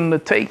we're willing to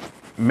take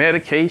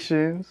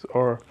medications,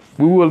 or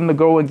we're willing to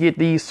go and get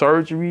these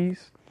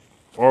surgeries,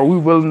 or we're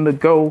willing to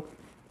go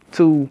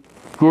to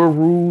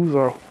gurus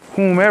or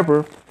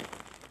whomever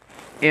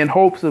in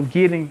hopes of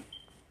getting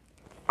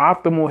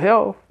optimal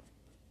health.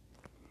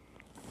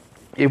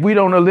 If we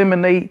don't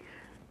eliminate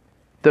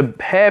the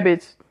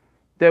habits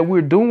that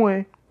we're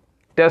doing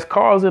that's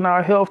causing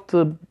our health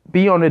to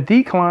be on a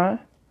decline,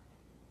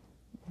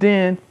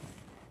 then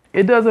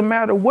It doesn't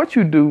matter what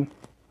you do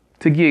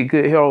to get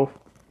good health,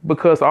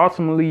 because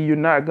ultimately you're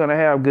not going to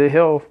have good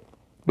health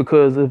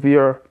because of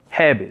your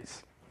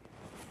habits.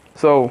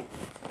 So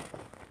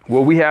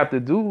what we have to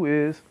do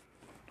is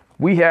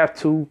we have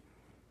to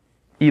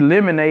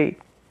eliminate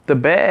the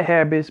bad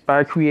habits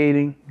by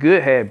creating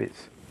good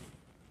habits.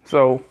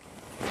 So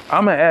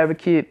I'm an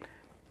advocate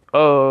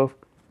of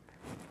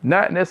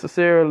not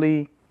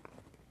necessarily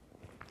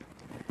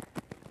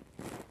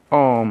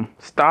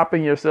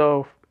stopping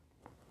yourself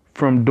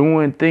from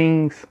doing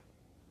things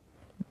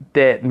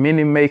that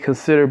many may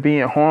consider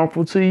being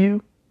harmful to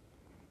you,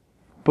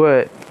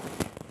 but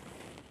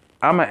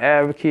I'm an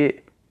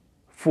advocate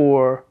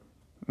for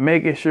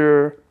making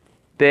sure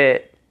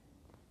that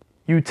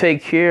you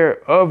take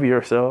care of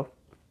yourself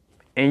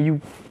and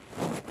you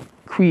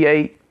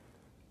create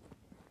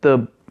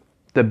the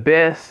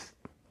best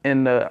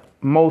and the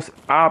most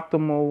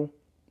optimal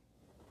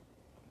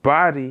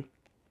body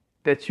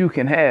that you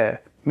can have,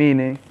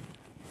 meaning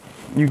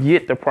you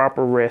get the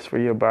proper rest for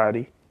your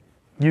body,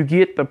 you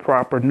get the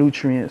proper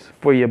nutrients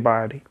for your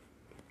body,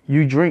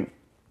 you drink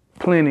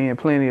plenty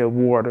of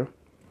water,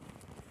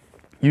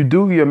 you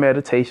do your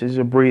meditations,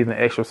 your breathing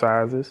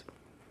exercises,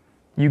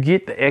 you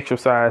get the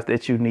exercise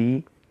that you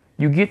need,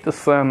 you get the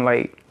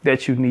sunlight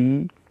that you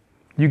need,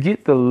 you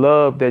get the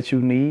love that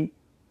you need.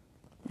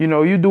 You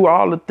know, you do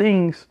all the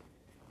things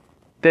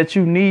that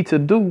you need to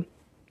do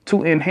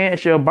to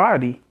enhance your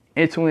body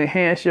and to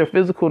enhance your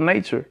physical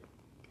nature.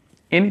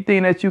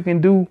 Anything that you can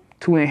do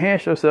to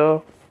enhance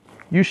yourself,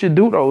 you should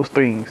do those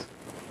things.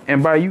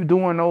 And by you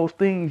doing those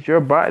things, your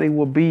body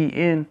will be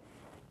in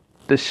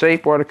the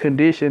shape or the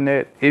condition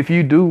that if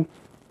you do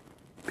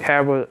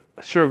have a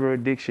sugar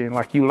addiction,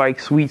 like you like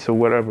sweets or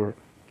whatever,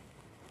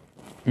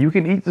 you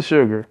can eat the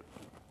sugar.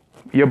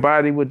 Your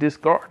body will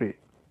discard it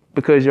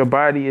because your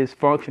body is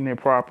functioning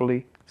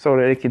properly so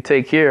that it can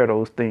take care of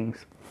those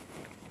things.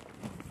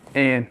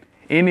 And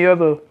any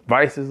other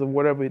vices or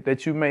whatever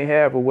that you may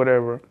have or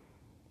whatever,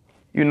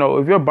 you know,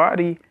 if your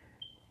body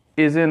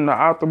is in the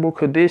optimal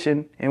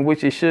condition in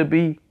which it should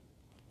be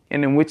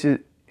and in which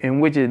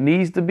it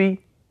needs to be,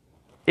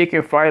 it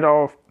can fight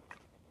off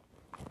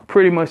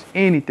pretty much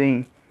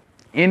anything.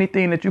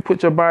 Anything that you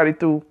put your body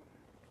through,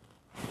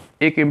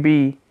 it can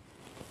be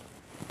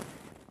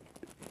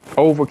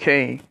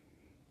overcame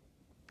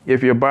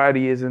if your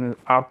body is in an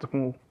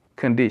optimal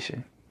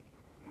condition,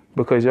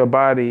 because your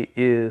body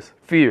is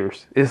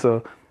fierce. It's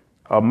a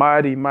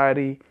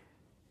mighty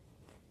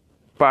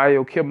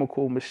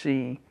biochemical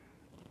machine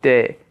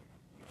that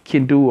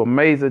can do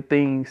amazing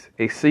things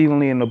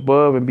exceedingly and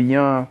above and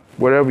beyond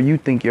whatever you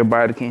think your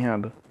body can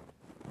handle.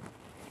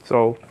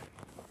 So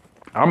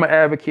I'm an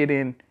advocate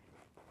in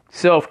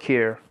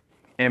self-care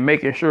and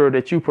making sure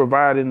that you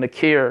providing the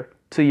care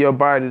to your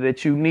body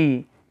that you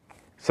need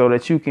so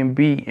that you can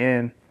be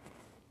in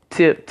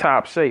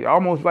tip-top shape.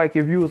 Almost like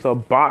if you was a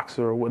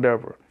boxer or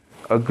whatever.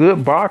 A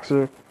good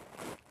boxer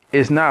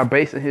is not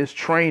basing his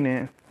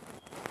training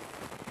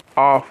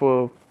off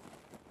of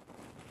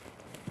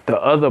the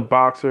other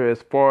boxer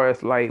as far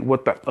as like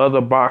what the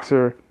other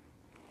boxer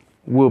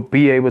will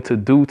be able to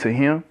do to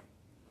him.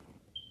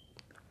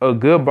 A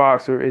good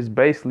boxer is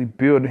basically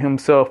building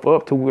himself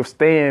up to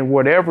withstand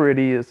whatever it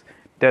is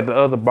that the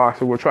other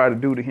boxer will try to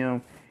do to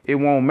him. It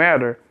won't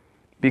matter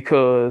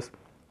because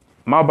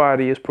my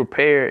body is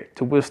prepared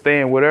to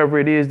withstand whatever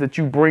it is that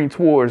you bring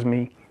towards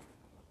me.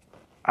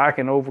 I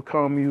can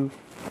overcome you.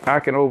 I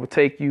can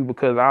overtake you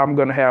because I'm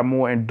going to have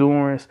more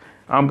endurance.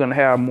 I'm going to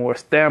have more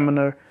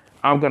stamina.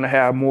 I'm going to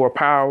have more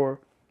power.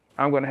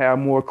 I'm going to have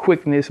more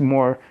quickness,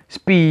 more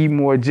speed,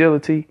 more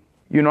agility.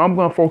 You know, I'm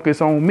going to focus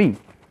on me.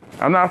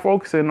 I'm not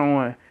focusing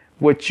on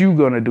what you're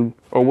going to do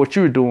or what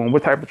you're doing,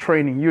 what type of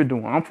training you're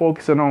doing. I'm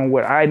focusing on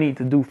what I need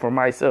to do for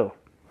myself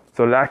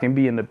so that I can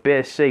be in the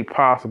best shape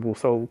possible.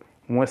 So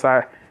once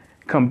I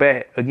come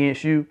back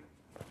against you,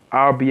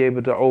 I'll be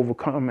able to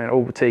overcome and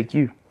overtake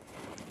you.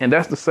 And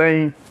that's the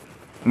same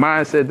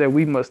mindset that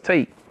we must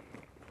take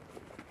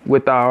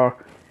with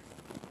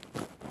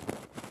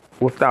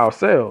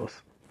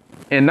ourselves.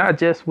 And not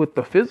just with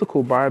the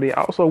physical body,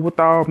 also with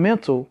our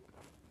mental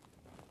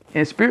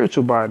and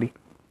spiritual body.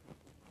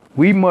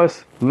 We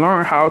must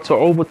learn how to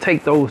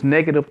overtake those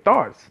negative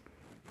thoughts.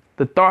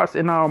 The thoughts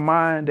in our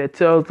mind that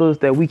tells us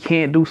that we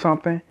can't do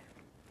something.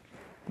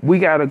 We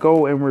got to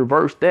go and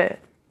reverse that.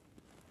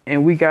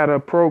 And we got to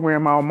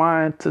program our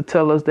mind to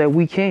tell us that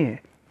we can.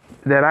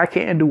 That I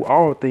can do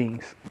all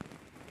things.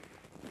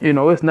 You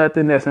know, it's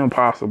nothing that's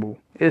impossible.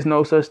 There's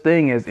no such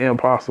thing as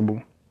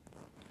impossible.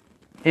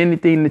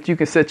 Anything that you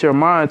can set your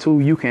mind to,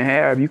 you can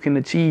have, you can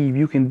achieve,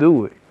 you can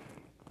do it.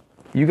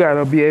 You got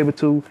to be able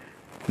to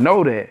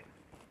know that.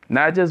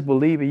 Not just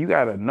believe it, you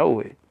got to know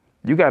it.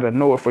 You got to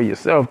know it for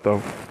yourself,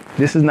 though.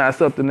 This is not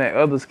something that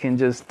others can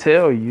just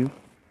tell you,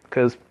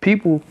 because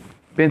people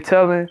been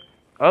telling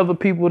other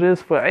people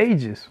this for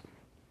ages.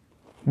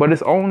 But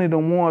it's only the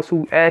ones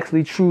who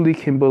actually truly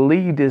can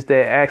believe this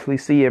that actually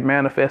see it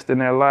manifest in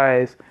their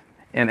lives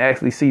and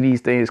actually see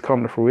these things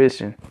come to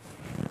fruition.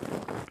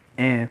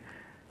 And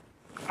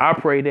I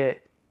pray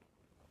that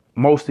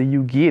most of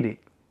you get it.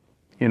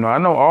 You know, I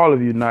know all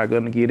of you not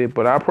going to get it,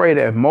 but I pray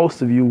that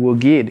most of you will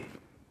get it.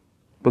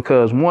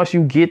 Because once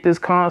you get this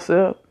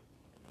concept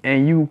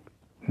and you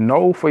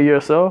know for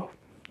yourself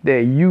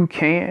that you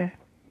can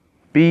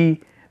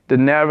be the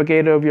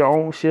navigator of your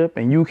own ship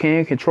and you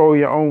can control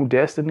your own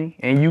destiny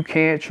and you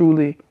can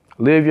truly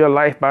live your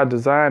life by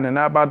design and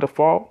not by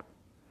default,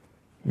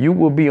 you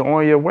will be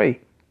on your way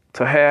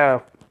to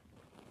have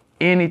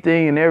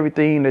anything and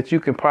everything that you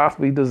can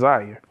possibly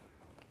desire.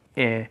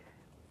 And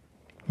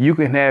you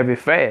can have it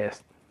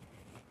fast.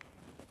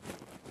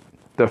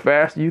 The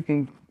faster you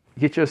can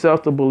get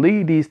yourself to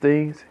believe these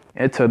things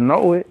and to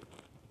know it,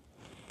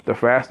 the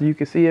faster you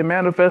can see it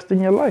manifest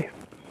in your life.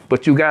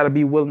 But you got to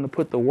be willing to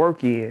put the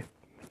work in.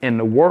 And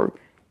the work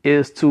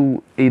is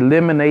to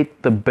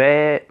eliminate the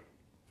bad,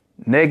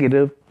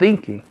 negative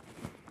thinking.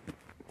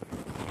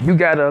 You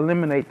got to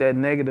eliminate that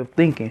negative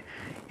thinking.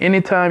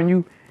 Anytime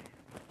you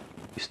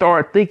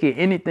start thinking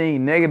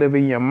anything negative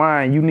in your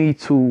mind, you need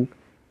to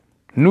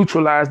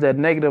neutralize that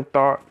negative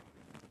thought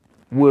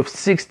with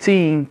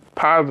 16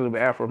 positive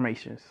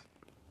affirmations.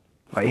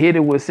 Like hit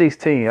it with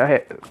 16.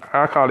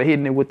 I call it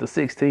hitting it with the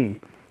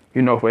 16.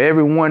 You know, for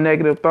every one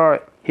negative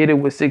thought, hit it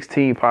with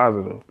 16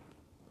 positive.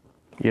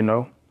 You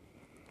know?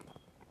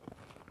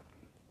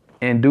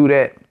 And do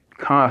that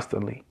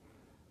constantly.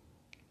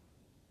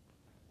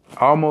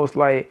 Almost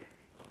like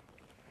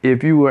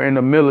if you were in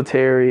the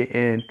military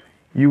and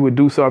you would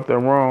do something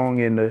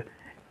wrong and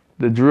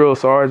the drill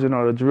sergeant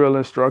or the drill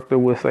instructor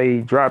would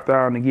say, drop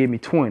down and give me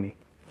 20.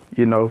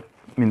 You know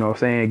what I'm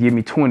saying? Give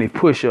me 20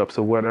 push-ups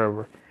or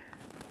whatever.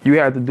 You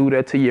have to do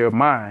that to your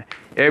mind.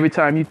 Every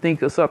time you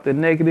think of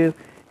something negative,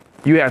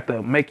 you have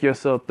to make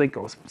yourself think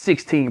of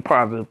 16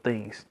 positive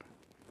things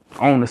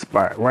on the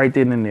spot, right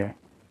then and there.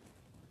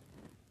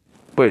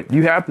 But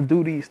you have to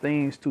do these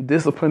things to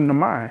discipline the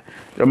mind.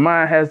 The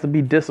mind has to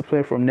be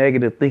disciplined from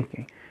negative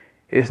thinking.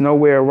 It's no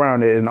way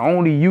around it, and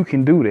only you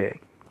can do that.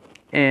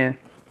 And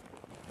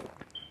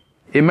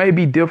it may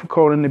be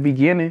difficult in the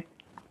beginning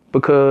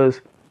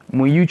because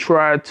when you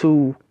try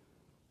to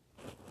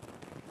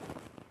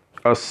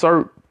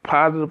assert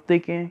positive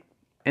thinking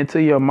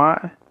into your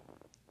mind,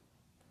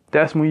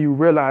 that's when you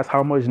realize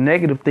how much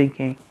negative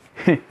thinking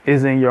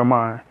is in your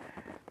mind.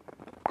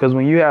 Because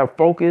when you have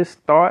focused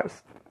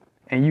thoughts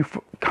and you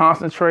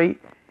concentrate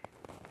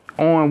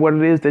on what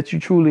it is that you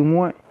truly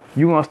want,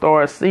 you're going to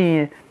start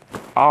seeing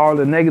all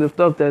the negative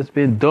stuff that's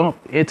been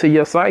dumped into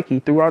your psyche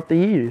throughout the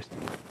years.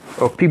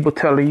 Of people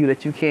telling you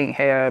that you can't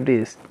have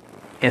this.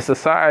 And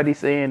society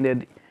saying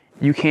that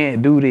you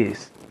can't do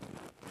this.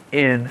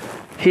 And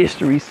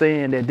history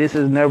saying that this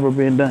has never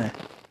been done.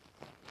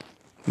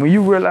 When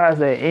you realize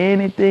that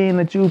anything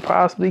that you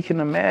possibly can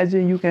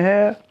imagine you can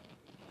have,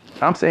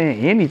 I'm saying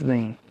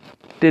anything,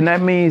 then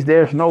that means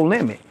there's no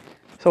limit.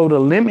 So the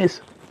limits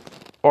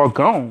are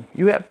gone.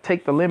 You have to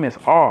take the limits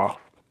off.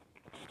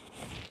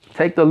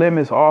 Take the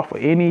limits off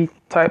of any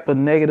type of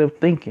negative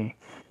thinking.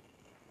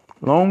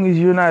 Long as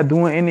you're not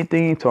doing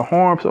anything to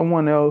harm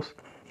someone else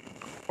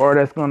or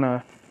that's going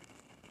to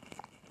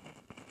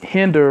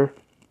hinder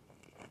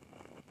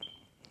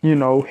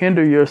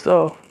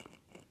yourself,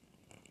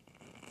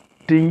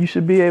 then you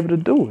should be able to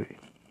do it.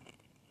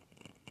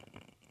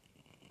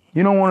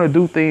 You don't want to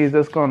do things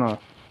that's going to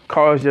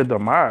cause your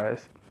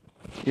demise.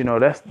 You know,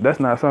 that's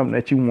not something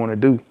that you want to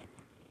do.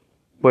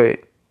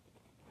 But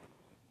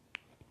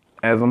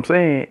as I'm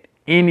saying,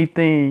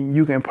 anything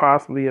you can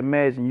possibly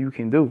imagine you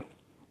can do.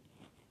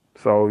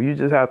 So you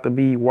just have to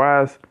be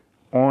wise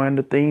on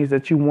the things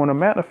that you want to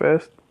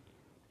manifest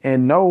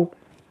and know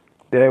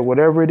that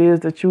whatever it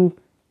is that you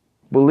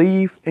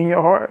believe in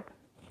your heart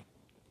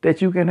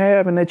that you can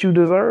have and that you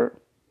deserve,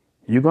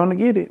 you're going to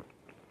get it.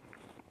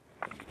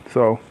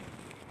 So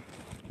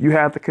you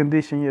have to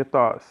condition your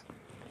thoughts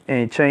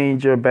and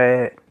change your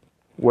bad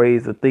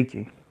ways of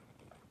thinking.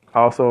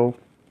 Also,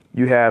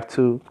 you have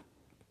to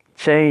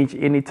change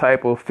any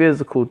type of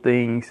physical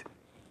things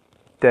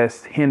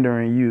that's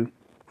hindering you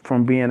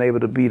from being able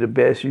to be the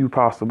best you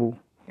possible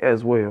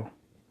as well.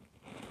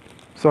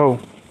 So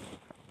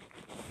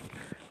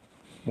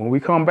when we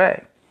come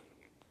back,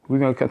 we're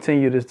going to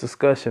continue this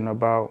discussion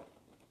about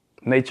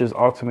nature's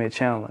ultimate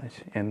challenge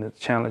and the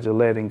challenge of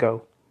letting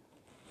go.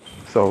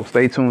 So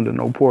stay tuned to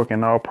No Pork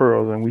and All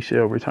Pearls, and we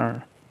shall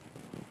return.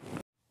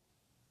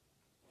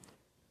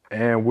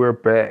 And we're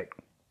back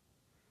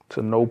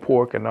to No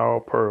Pork and All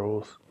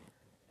Pearls.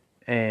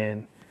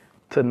 And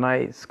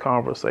tonight's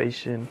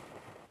conversation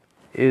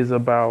is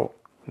about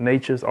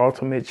nature's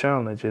ultimate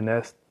challenge, and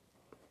that's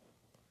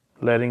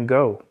letting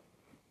go.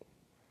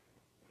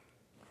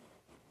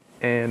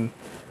 And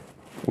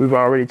we've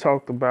already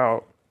talked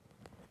about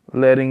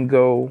letting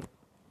go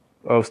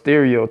of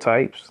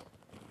stereotypes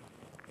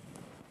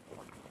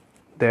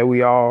that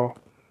we all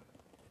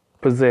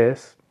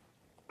possess,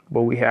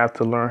 but we have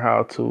to learn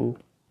how to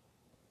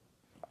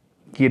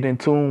get in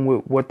tune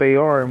with what they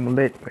are and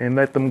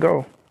let them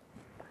go.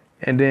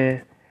 And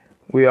then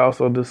we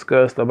also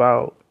discussed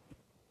about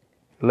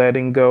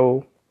letting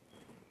go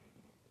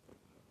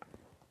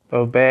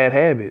of bad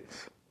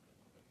habits.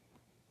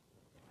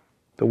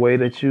 The way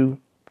that you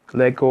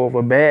let go of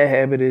a bad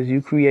habit is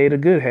you create a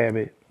good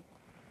habit.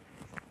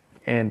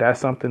 And that's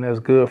something that's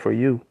good for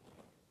you.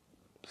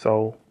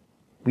 So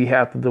we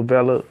have to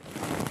develop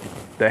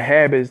the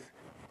habits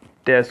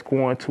that's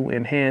going to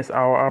enhance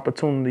our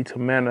opportunity to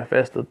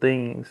manifest the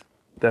things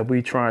that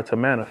we trying to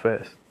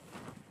manifest.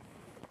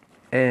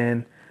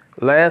 And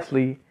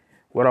lastly,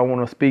 what I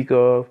want to speak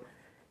of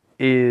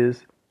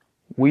is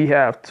we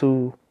have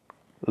to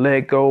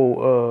let go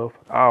of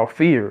our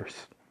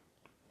fears.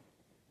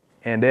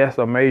 And that's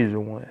a major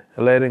one,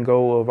 letting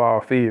go of our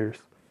fears.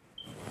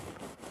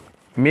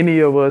 Many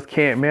of us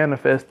can't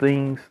manifest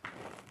things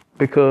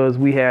because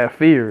we have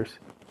fears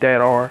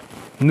that are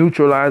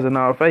neutralizing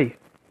our faith.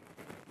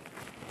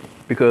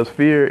 Because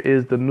fear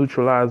is the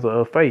neutralizer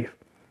of faith.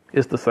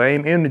 It's the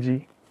same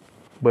energy,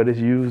 but it's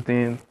used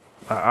in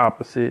an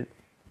opposite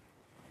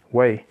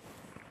way.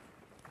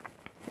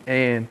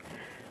 And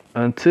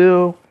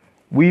until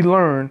we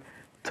learn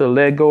to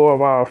let go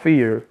of our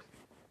fears,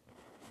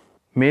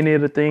 many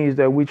of the things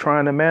that we're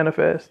trying to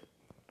manifest,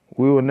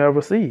 we will never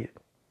see it.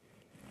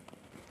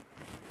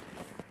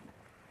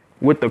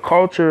 With the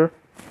culture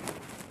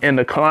and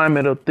the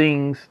climate of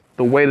things,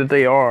 the way that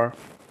they are,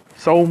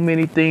 so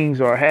many things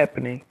are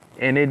happening,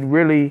 and it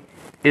really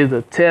is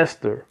a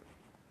tester.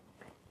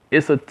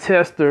 It's a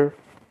tester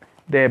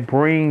that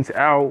brings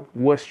out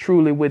what's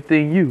truly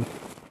within you.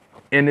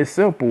 And it's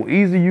simple.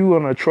 Either you're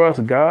going to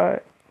trust God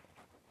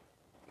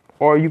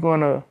or you're going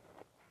to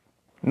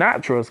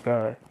not trust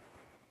God.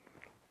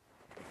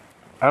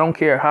 I don't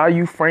care how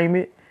you frame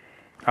it.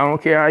 I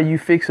don't care how you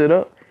fix it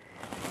up.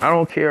 I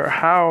don't care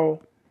how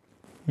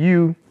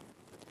you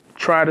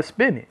try to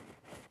spin it.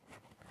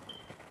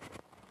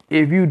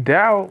 If you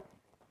doubt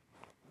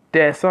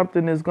that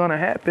something is going to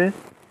happen,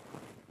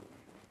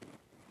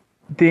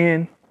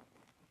 then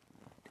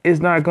it's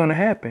not going to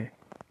happen.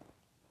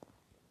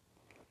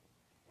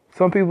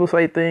 Some people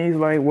say things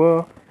like,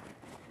 well,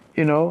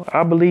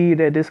 I believe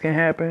that this can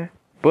happen,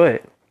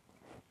 but,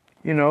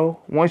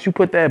 once you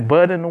put that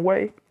but in the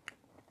way,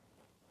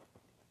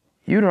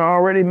 you done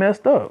already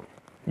messed up.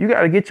 You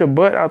got to get your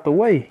butt out the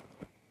way.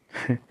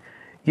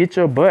 Get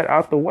your butt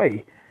out the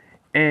way.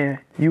 And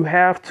you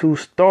have to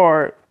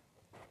start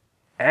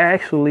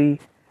actually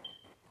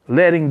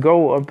letting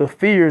go of the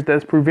fears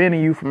that's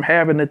preventing you from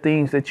having the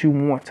things that you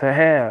want to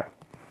have.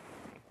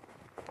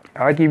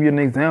 I'll give you an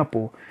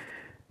example.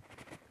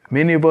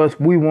 Many of us,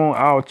 we want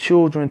our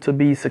children to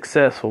be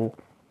successful,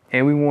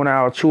 and we want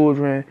our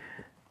children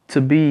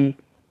to be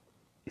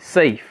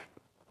safe,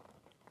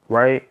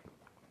 right?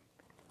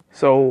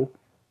 So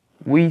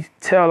we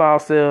tell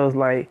ourselves,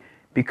 like,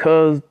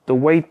 because the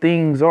way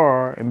things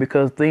are and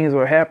because things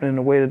are happening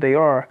the way that they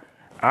are,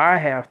 I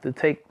have to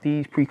take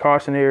these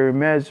precautionary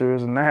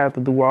measures and I have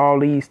to do all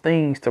these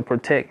things to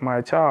protect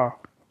my child.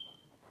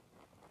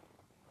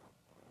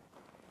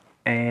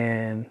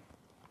 And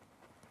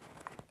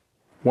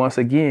once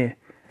again,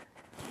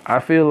 I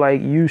feel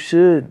like you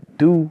should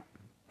do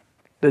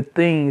the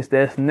things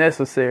that's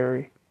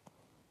necessary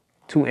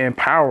to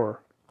empower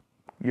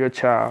your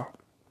child,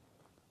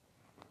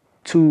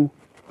 to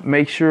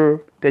make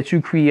sure that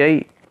you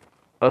create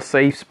a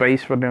safe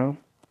space for them,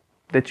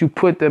 that you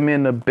put them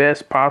in the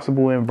best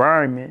possible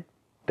environment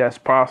that's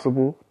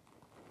possible,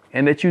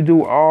 and that you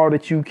do all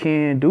that you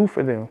can do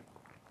for them.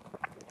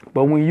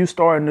 But when you're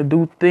starting to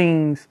do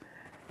things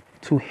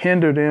to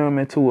hinder them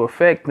and to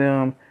affect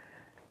them,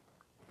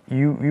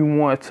 you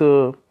want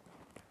to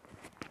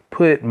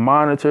put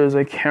monitors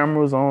and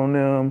cameras on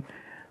them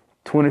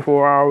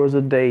 24 hours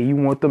a day. You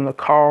want them to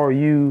call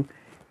you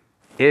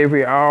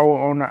every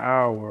hour on the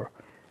hour.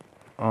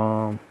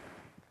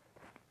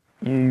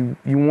 You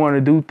want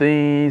to do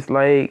things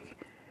like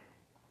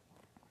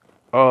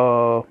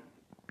you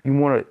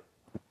want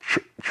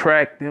to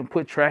track them,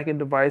 put tracking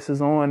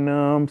devices on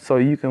them so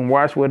you can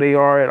watch where they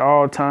are at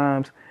all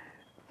times.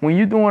 When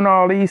you're doing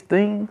all these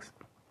things,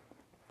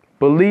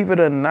 believe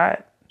it or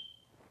not,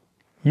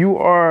 you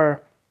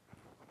are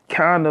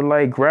kind of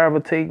like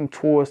gravitating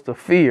towards the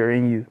fear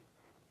in you,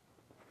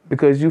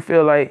 because you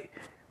feel like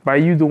by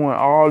you doing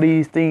all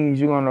these things,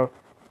 you're going to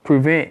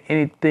prevent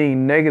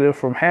anything negative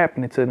from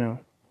happening to them.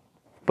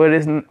 But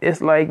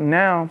it's like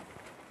now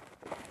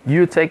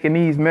you're taking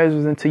these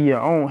measures into your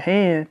own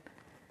hand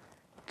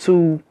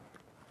to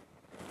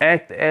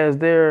act as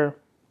their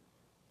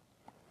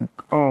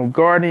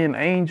guardian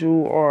angel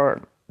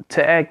or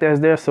to act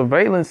as their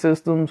surveillance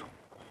systems,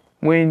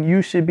 when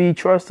you should be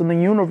trusting the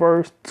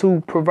universe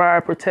to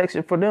provide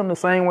protection for them the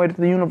same way that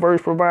the universe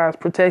provides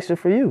protection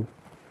for you.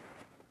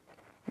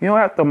 You don't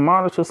have to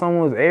monitor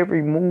someone's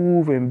every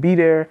move and be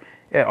there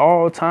at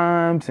all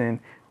times, and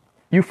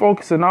you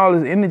focusing all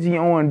this energy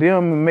on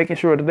them and making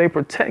sure that they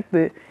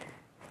protected.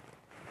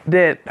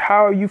 That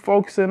how are you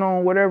focusing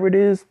on whatever it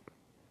is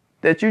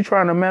that you're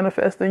trying to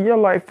manifest in your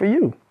life for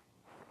you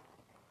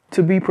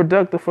to be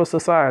productive for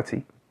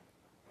society?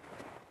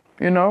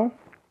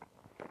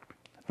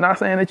 Not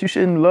saying that you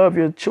shouldn't love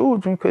your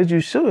children, because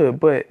you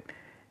should, but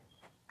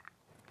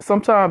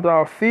sometimes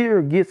our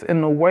fear gets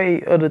in the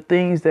way of the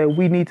things that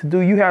we need to do.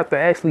 You have to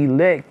actually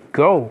let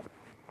go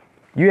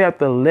You have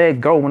to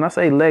let go. When I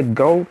say let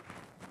go,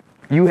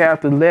 you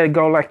have to let it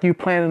go like you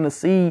planting a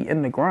seed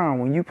in the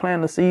ground. When you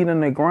plant a seed in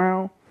the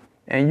ground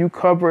and you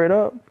cover it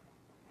up,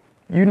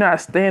 you're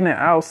not standing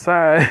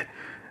outside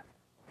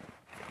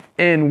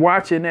and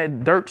watching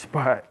that dirt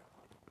spot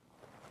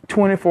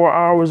 24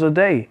 hours a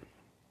day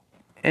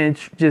and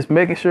just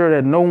making sure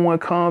that no one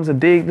comes and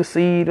dig the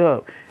seed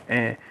up.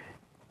 And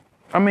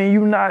I mean,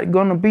 you're not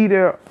going to be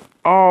there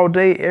all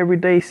day, every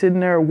day,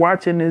 sitting there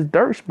watching this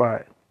dirt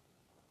spot.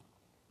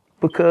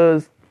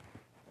 Because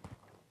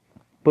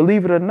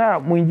believe it or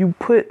not, when you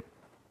put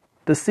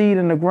the seed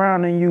in the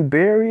ground and you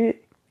bury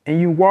it and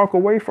you walk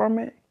away from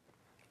it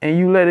and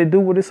you let it do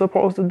what it's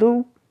supposed to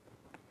do,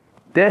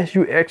 that's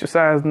you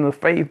exercising the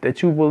faith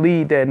that you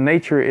believe that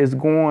nature is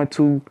going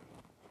to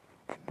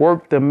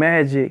work the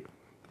magic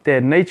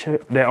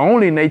that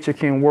only nature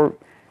can work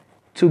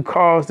to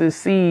cause this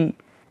seed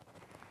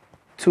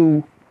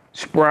to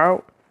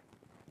sprout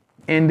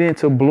and then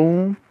to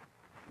bloom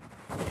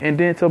and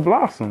then to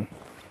blossom.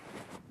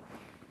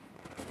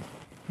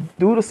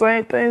 Do the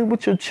same thing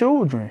with your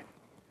children.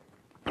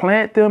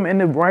 Plant them in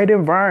the right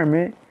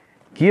environment.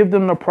 Give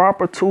them the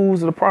proper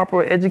tools, the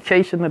proper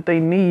education that they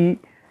need,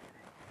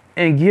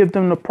 and give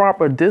them the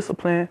proper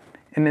discipline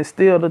and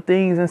instill the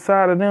things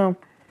inside of them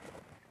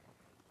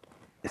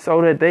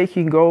so that they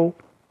can go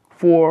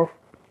forth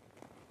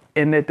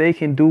and that they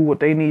can do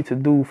what they need to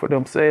do for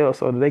themselves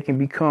so that they can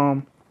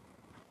become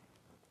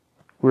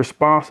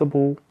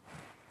responsible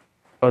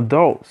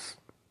adults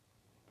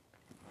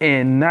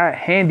and not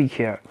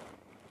handicapped.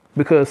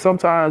 Because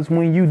sometimes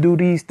when you do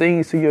these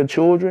things to your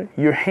children,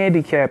 you're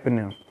handicapping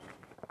them.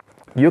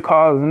 You're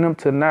causing them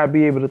to not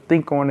be able to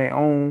think on their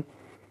own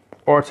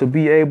or to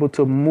be able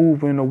to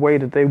move in the way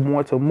that they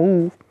want to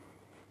move.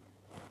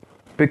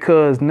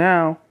 Because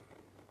now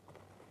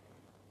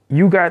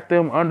you got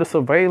them under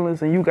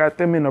surveillance and you got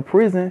them in a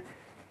prison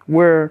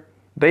where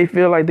they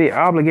feel like they're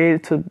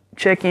obligated to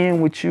check in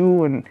with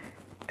you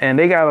and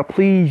they got to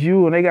please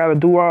you and they got to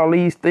do all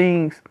these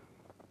things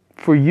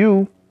for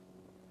you.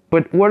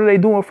 But what are they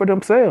doing for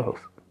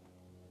themselves?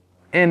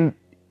 And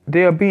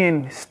they're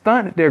being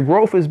stunted. Their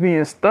growth is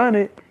being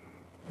stunted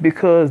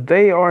because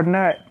they are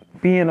not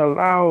being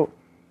allowed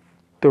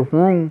the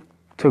room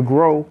to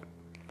grow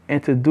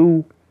and to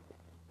do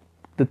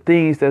the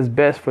things that's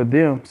best for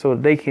them so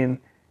they can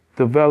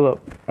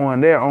develop on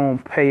their own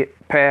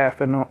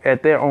path and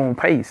at their own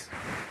pace.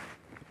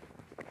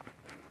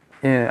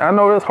 And I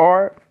know it's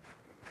hard.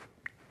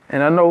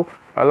 And I know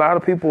a lot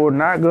of people are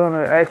not going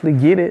to actually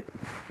get it.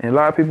 And a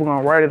lot of people are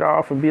going to write it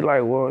off and be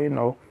like, well, you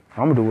know,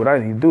 I'm going to do what I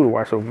need to do to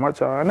watch over my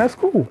child. And that's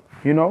cool.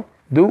 You know,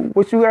 do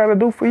what you got to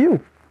do for you.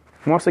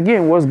 Once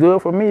again, what's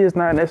good for me is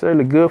not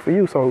necessarily good for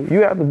you. So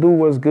you have to do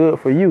what's good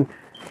for you.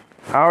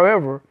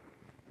 However,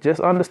 just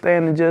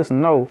understand and just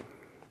know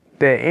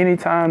that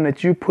anytime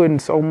that you're putting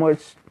so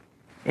much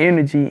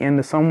energy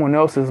into someone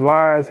else's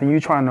lives and you're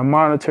trying to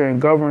monitor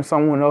and govern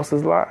someone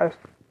else's lives,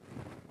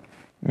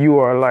 you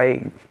are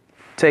like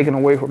taking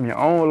away from your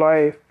own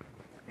life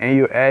and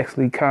you're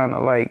actually kind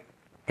of like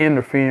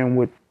interfering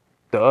with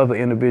the other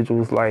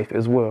individual's life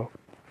as well.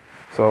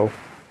 So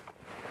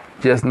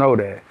just know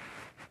that.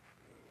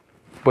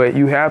 But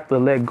you have to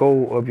let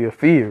go of your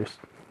fears.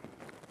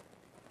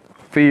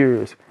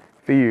 Fears.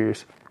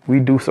 We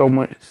do so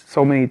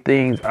many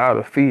things out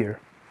of fear.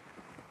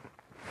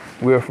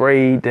 We're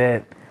afraid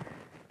that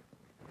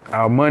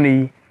our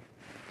money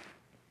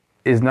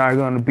is not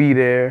going to be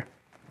there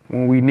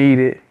when we need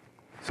it,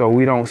 so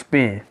we don't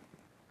spend.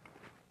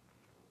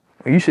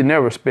 You should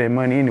never spend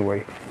money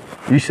anyway.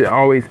 You should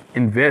always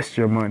invest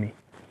your money.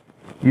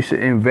 You should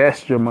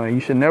invest your money.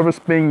 You should never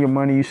spend your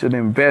money. You should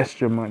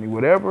invest your money.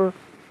 Whatever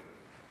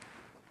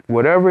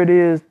it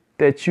is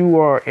that you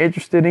are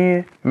interested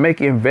in, make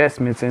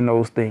investments in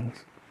those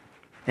things.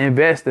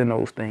 Invest in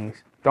those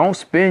things. Don't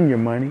spend your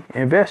money.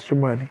 Invest your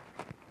money.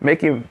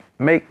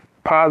 Make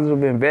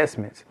positive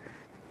investments.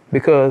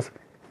 Because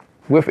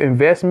with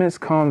investments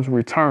comes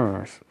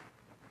returns.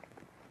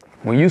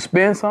 When you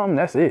spend something,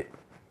 that's it.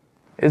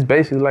 It's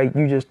basically like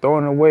you just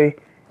throwing it away.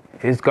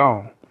 It's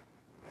gone.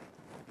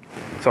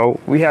 So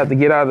we have to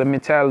get out of the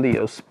mentality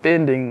of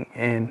spending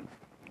and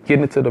get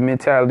into the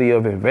mentality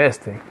of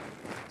investing.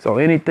 So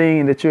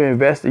anything that you're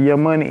investing your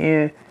money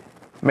in,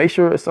 make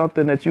sure it's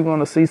something that you're going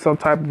to see some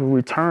type of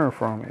return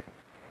from it.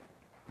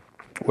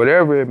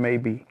 Whatever it may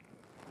be.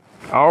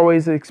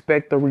 Always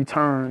expect a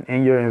return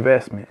in your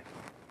investment.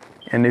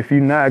 And if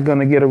you're not going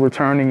to get a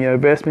return in your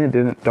investment,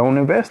 then don't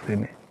invest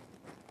in it.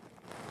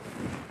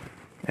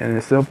 And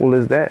as simple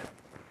as that.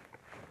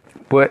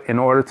 But in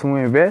order to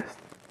invest,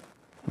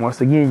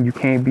 once again, you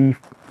can't be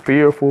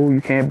fearful.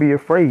 You can't be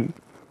afraid.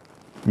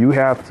 You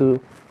have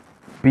to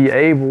be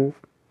able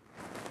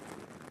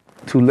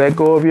to let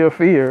go of your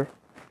fear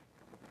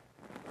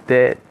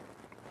that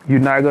you're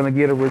not going to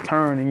get a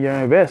return in your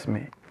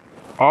investment.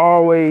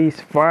 Always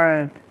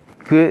find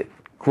good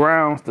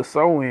grounds to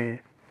sow in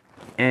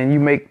and you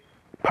make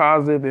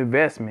positive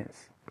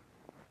investments.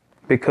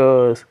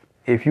 Because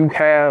if you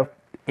have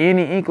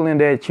any inkling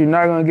that you're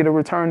not going to get a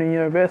return in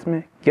your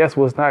investment, guess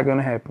what's not going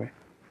to happen?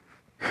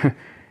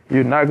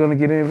 you're not going to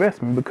get an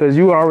investment because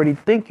you're already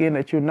thinking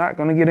that you're not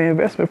going to get an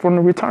investment from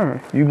the return.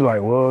 You be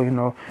like, well,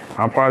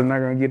 I'm probably not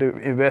going to get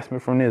an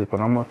investment from this, but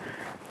I'm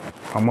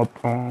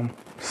gonna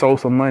sow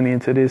some money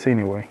into this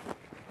anyway.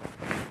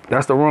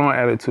 That's the wrong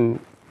attitude.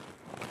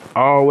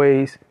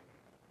 Always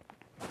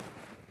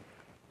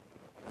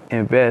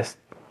invest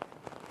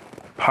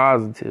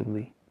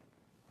positively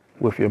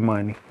with your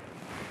money.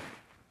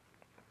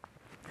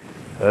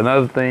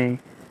 Another thing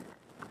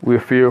we're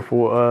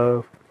fearful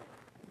of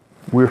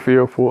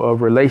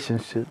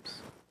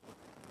relationships.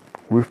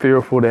 We're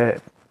fearful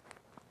that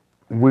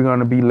we're going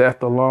to be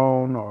left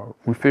alone, or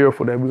we're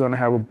fearful that we're going to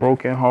have a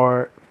broken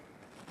heart,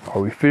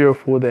 or we're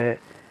fearful that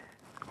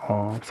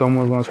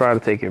someone's going to try to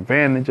take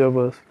advantage of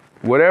us.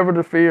 Whatever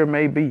the fear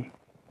may be,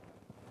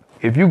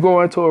 if you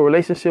go into a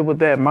relationship with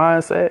that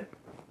mindset,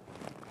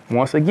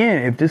 once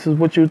again, if this is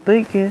what you're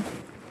thinking,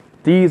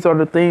 these are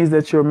the things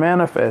that you're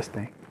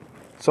manifesting.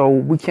 So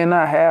we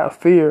cannot have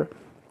fear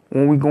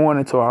when we're going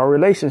into our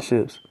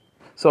relationships.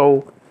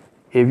 So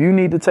if you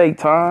need to take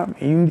time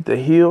and you need to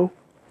heal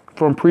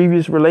from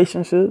previous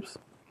relationships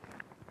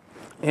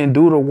and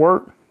do the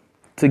work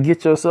to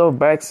get yourself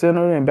back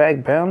centered and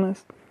back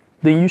balanced,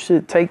 then you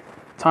should take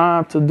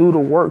time to do the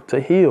work to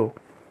heal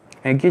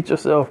and get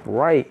yourself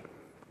right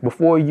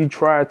before you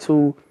try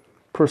to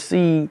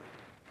proceed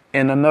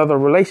in another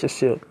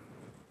relationship.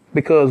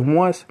 Because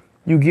once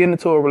you get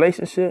into a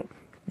relationship,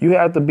 you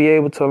have to be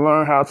able to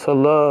learn how to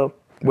love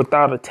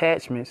without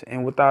attachments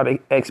and without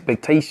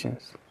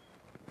expectations.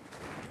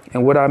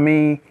 And what I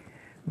mean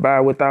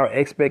by without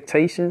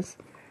expectations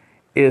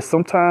is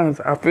sometimes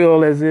I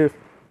feel as if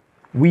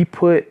we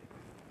put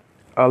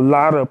a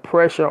lot of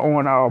pressure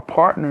on our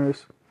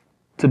partners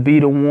to be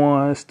the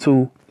ones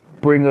to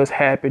bring us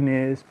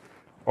happiness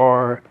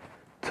or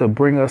to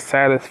bring us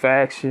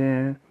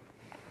satisfaction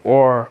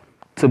or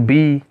to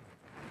be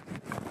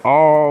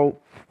all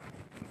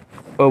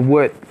of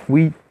what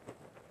we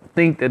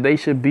think that they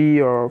should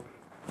be or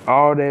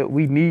all that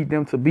we need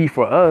them to be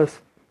for us,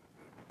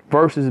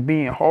 versus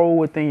being whole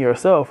within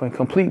yourself and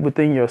complete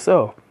within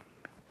yourself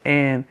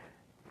and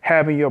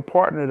having your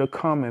partner to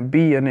come and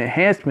be an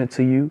enhancement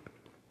to you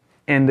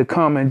and to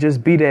come and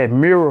just be that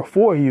mirror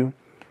for you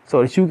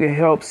so that you can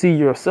help see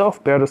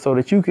yourself better so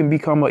that you can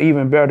become an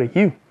even better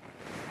you.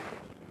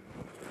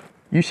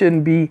 You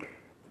shouldn't be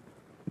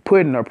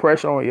putting a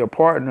pressure on your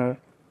partner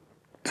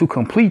to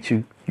complete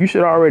you. You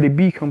should already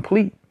be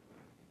complete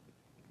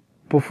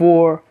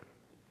before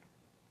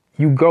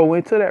you go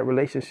into that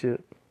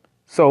relationship.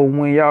 So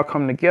when y'all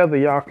come together,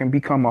 y'all can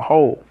become a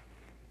whole.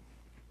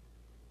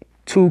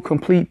 Two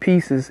complete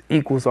pieces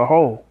equals a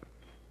whole.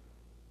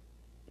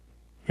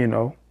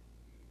 You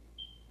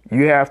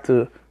have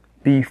to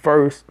be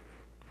first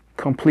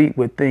complete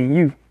within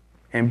you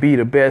and be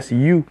the best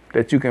you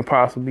that you can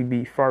possibly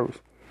be first.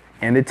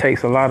 And it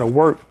takes a lot of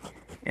work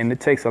and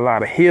it takes a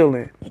lot of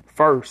healing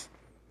first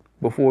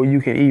before you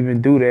can even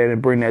do that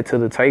and bring that to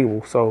the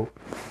table. So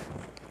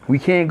we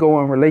can't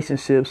go in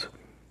relationships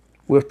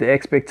with the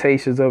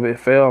expectations of it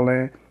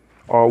failing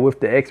or with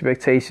the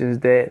expectations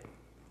that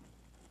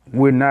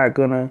we're not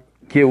going to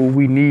get what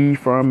we need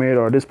from it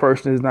or this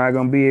person is not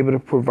going to be able to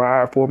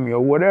provide for me or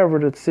whatever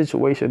the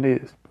situation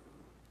is.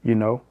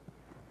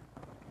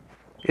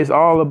 It's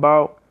all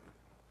about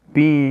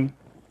being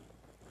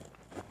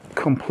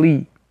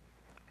complete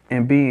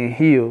and being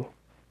healed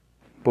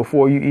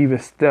before you even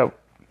step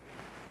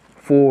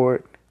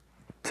forward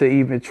to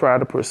even try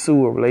to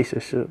pursue a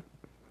relationship.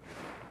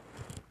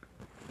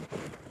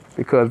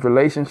 Because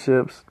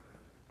relationships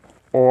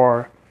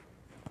are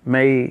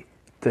made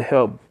to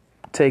help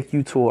take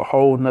you to a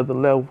whole nother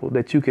level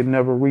that you can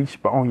never reach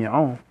on your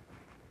own.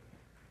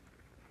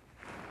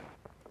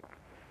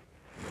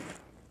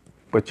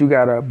 But you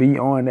gotta be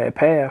on that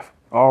path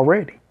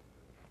already.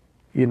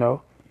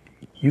 You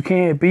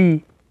can't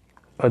be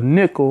a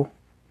nickel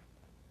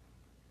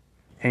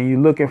and you're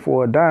looking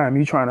for a dime.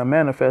 You're trying to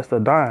manifest a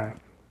dime.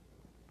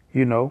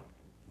 You don't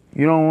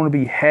want to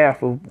be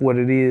half of what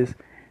it is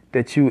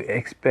that you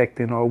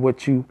expecting or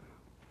what you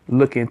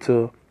looking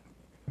to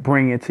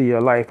bring into your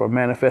life or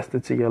manifest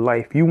into your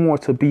life. You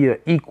want to be an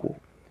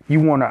equal. You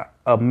want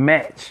a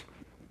match.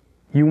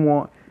 You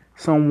want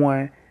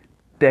someone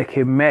that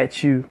can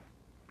match you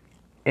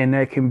and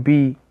that can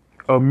be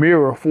a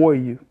mirror for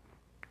you.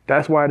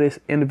 That's why this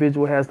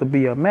individual has to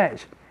be a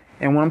match.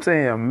 And when I'm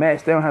saying a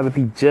match, they don't have to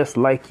be just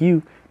like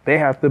you. They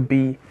have to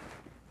be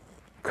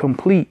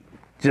complete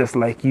just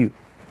like you.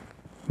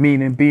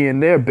 Meaning being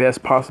their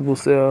best possible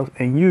selves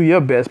and you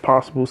your best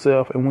possible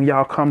self. And when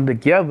y'all come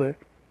together,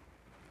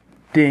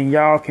 then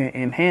y'all can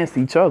enhance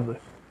each other.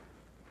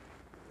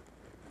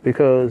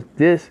 Because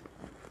this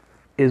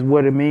is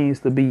what it means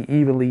to be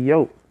evenly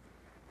yoked.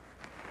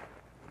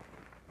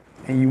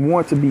 And you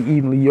want to be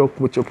evenly yoked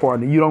with your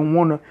partner. You don't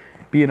want to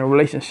be in a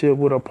relationship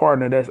with a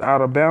partner that's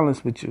out of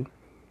balance with you.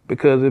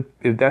 Because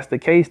if that's the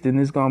case, then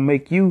it's going to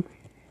make you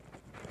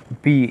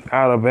be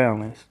out of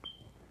balance.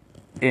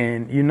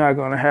 And you're not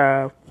going to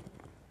have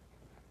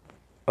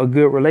a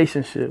good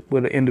relationship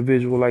with an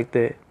individual like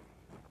that.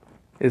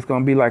 It's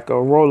going to be like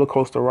a roller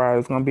coaster ride.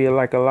 It's going to be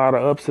like a lot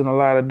of ups and a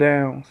lot of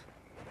downs.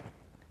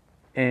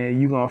 And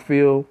you're going to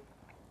feel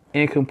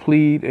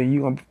incomplete and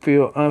you're going to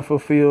feel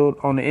unfulfilled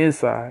on the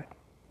inside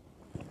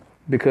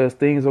because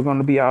things are going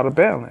to be out of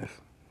balance.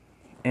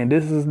 And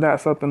this is not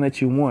something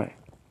that you want.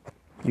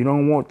 You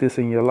don't want this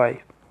in your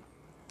life.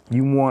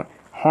 You want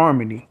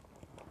harmony.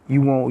 You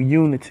want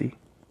unity.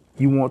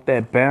 You want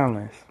that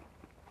balance.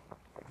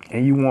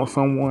 And you want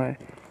someone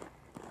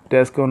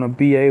that's going to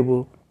be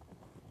able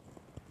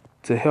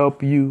to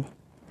help you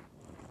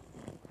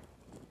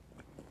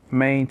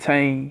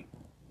maintain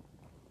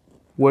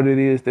what it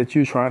is that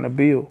you're trying to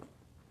build.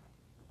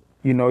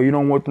 You know, you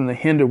don't want them to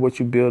hinder what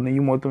you're building.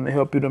 You want them to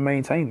help you to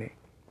maintain it.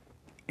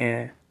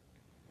 And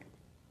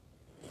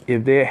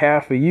if they're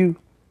half of you,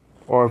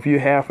 or if you're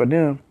half of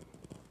them,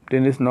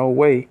 then there's no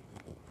way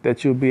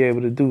that you'll be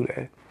able to do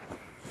that.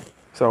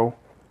 So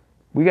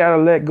we got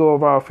to let go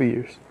of our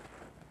fears.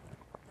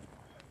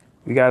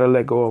 We got to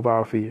let go of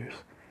our fears.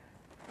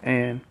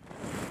 And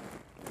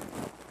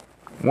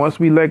once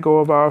we let go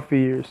of our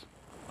fears,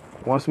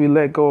 once we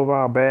let go of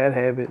our bad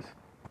habits,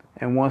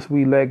 and once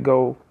we let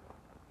go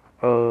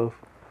of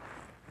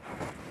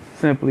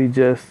simply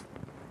just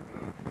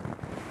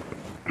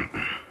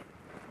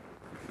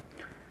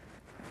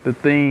the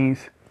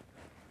things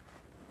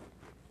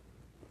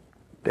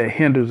that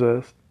hinders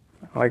us,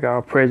 like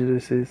our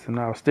prejudices and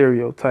our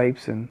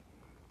stereotypes and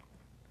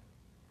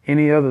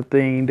any other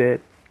thing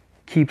that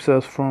keeps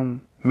us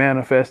from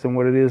manifesting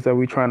what it is that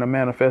we're trying to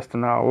manifest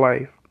in our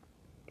life,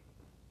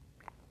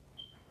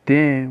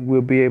 then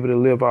we'll be able to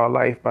live our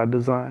life by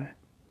design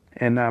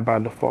and not by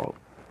default.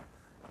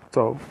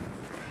 So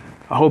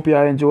I hope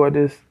y'all enjoyed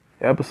this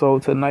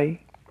episode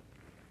tonight.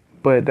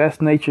 But that's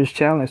nature's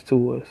challenge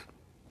to us.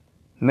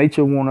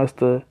 Nature wants us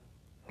to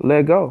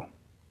let go.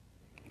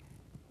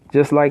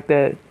 Just like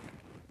that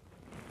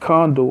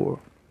condor.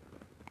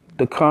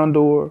 The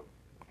condor,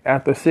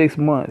 after 6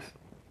 months,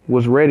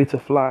 was ready to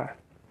fly.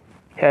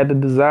 Had the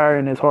desire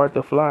in his heart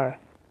to fly.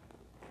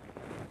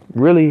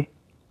 Really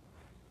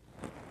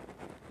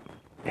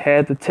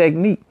had the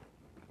technique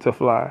to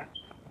fly,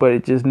 but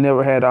it just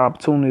never had the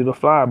opportunity to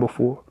fly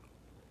before.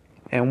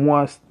 And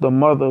once the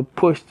mother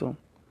pushed him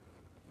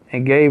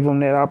and gave him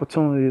that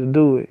opportunity to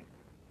do it,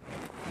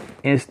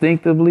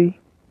 instinctively,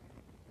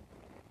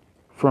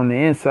 from the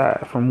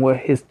inside, from what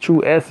his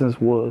true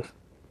essence was,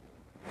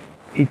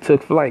 he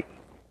took flight.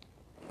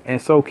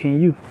 And so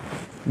can you.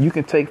 You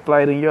can take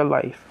flight in your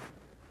life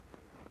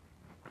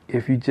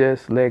if you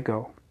just let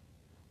go.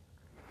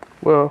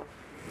 Well,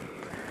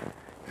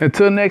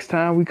 until next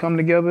time we come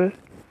together,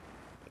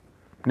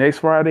 next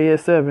Friday at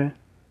 7,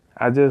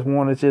 I just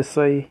want to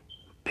say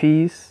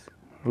peace,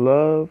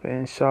 love,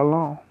 and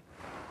shalom.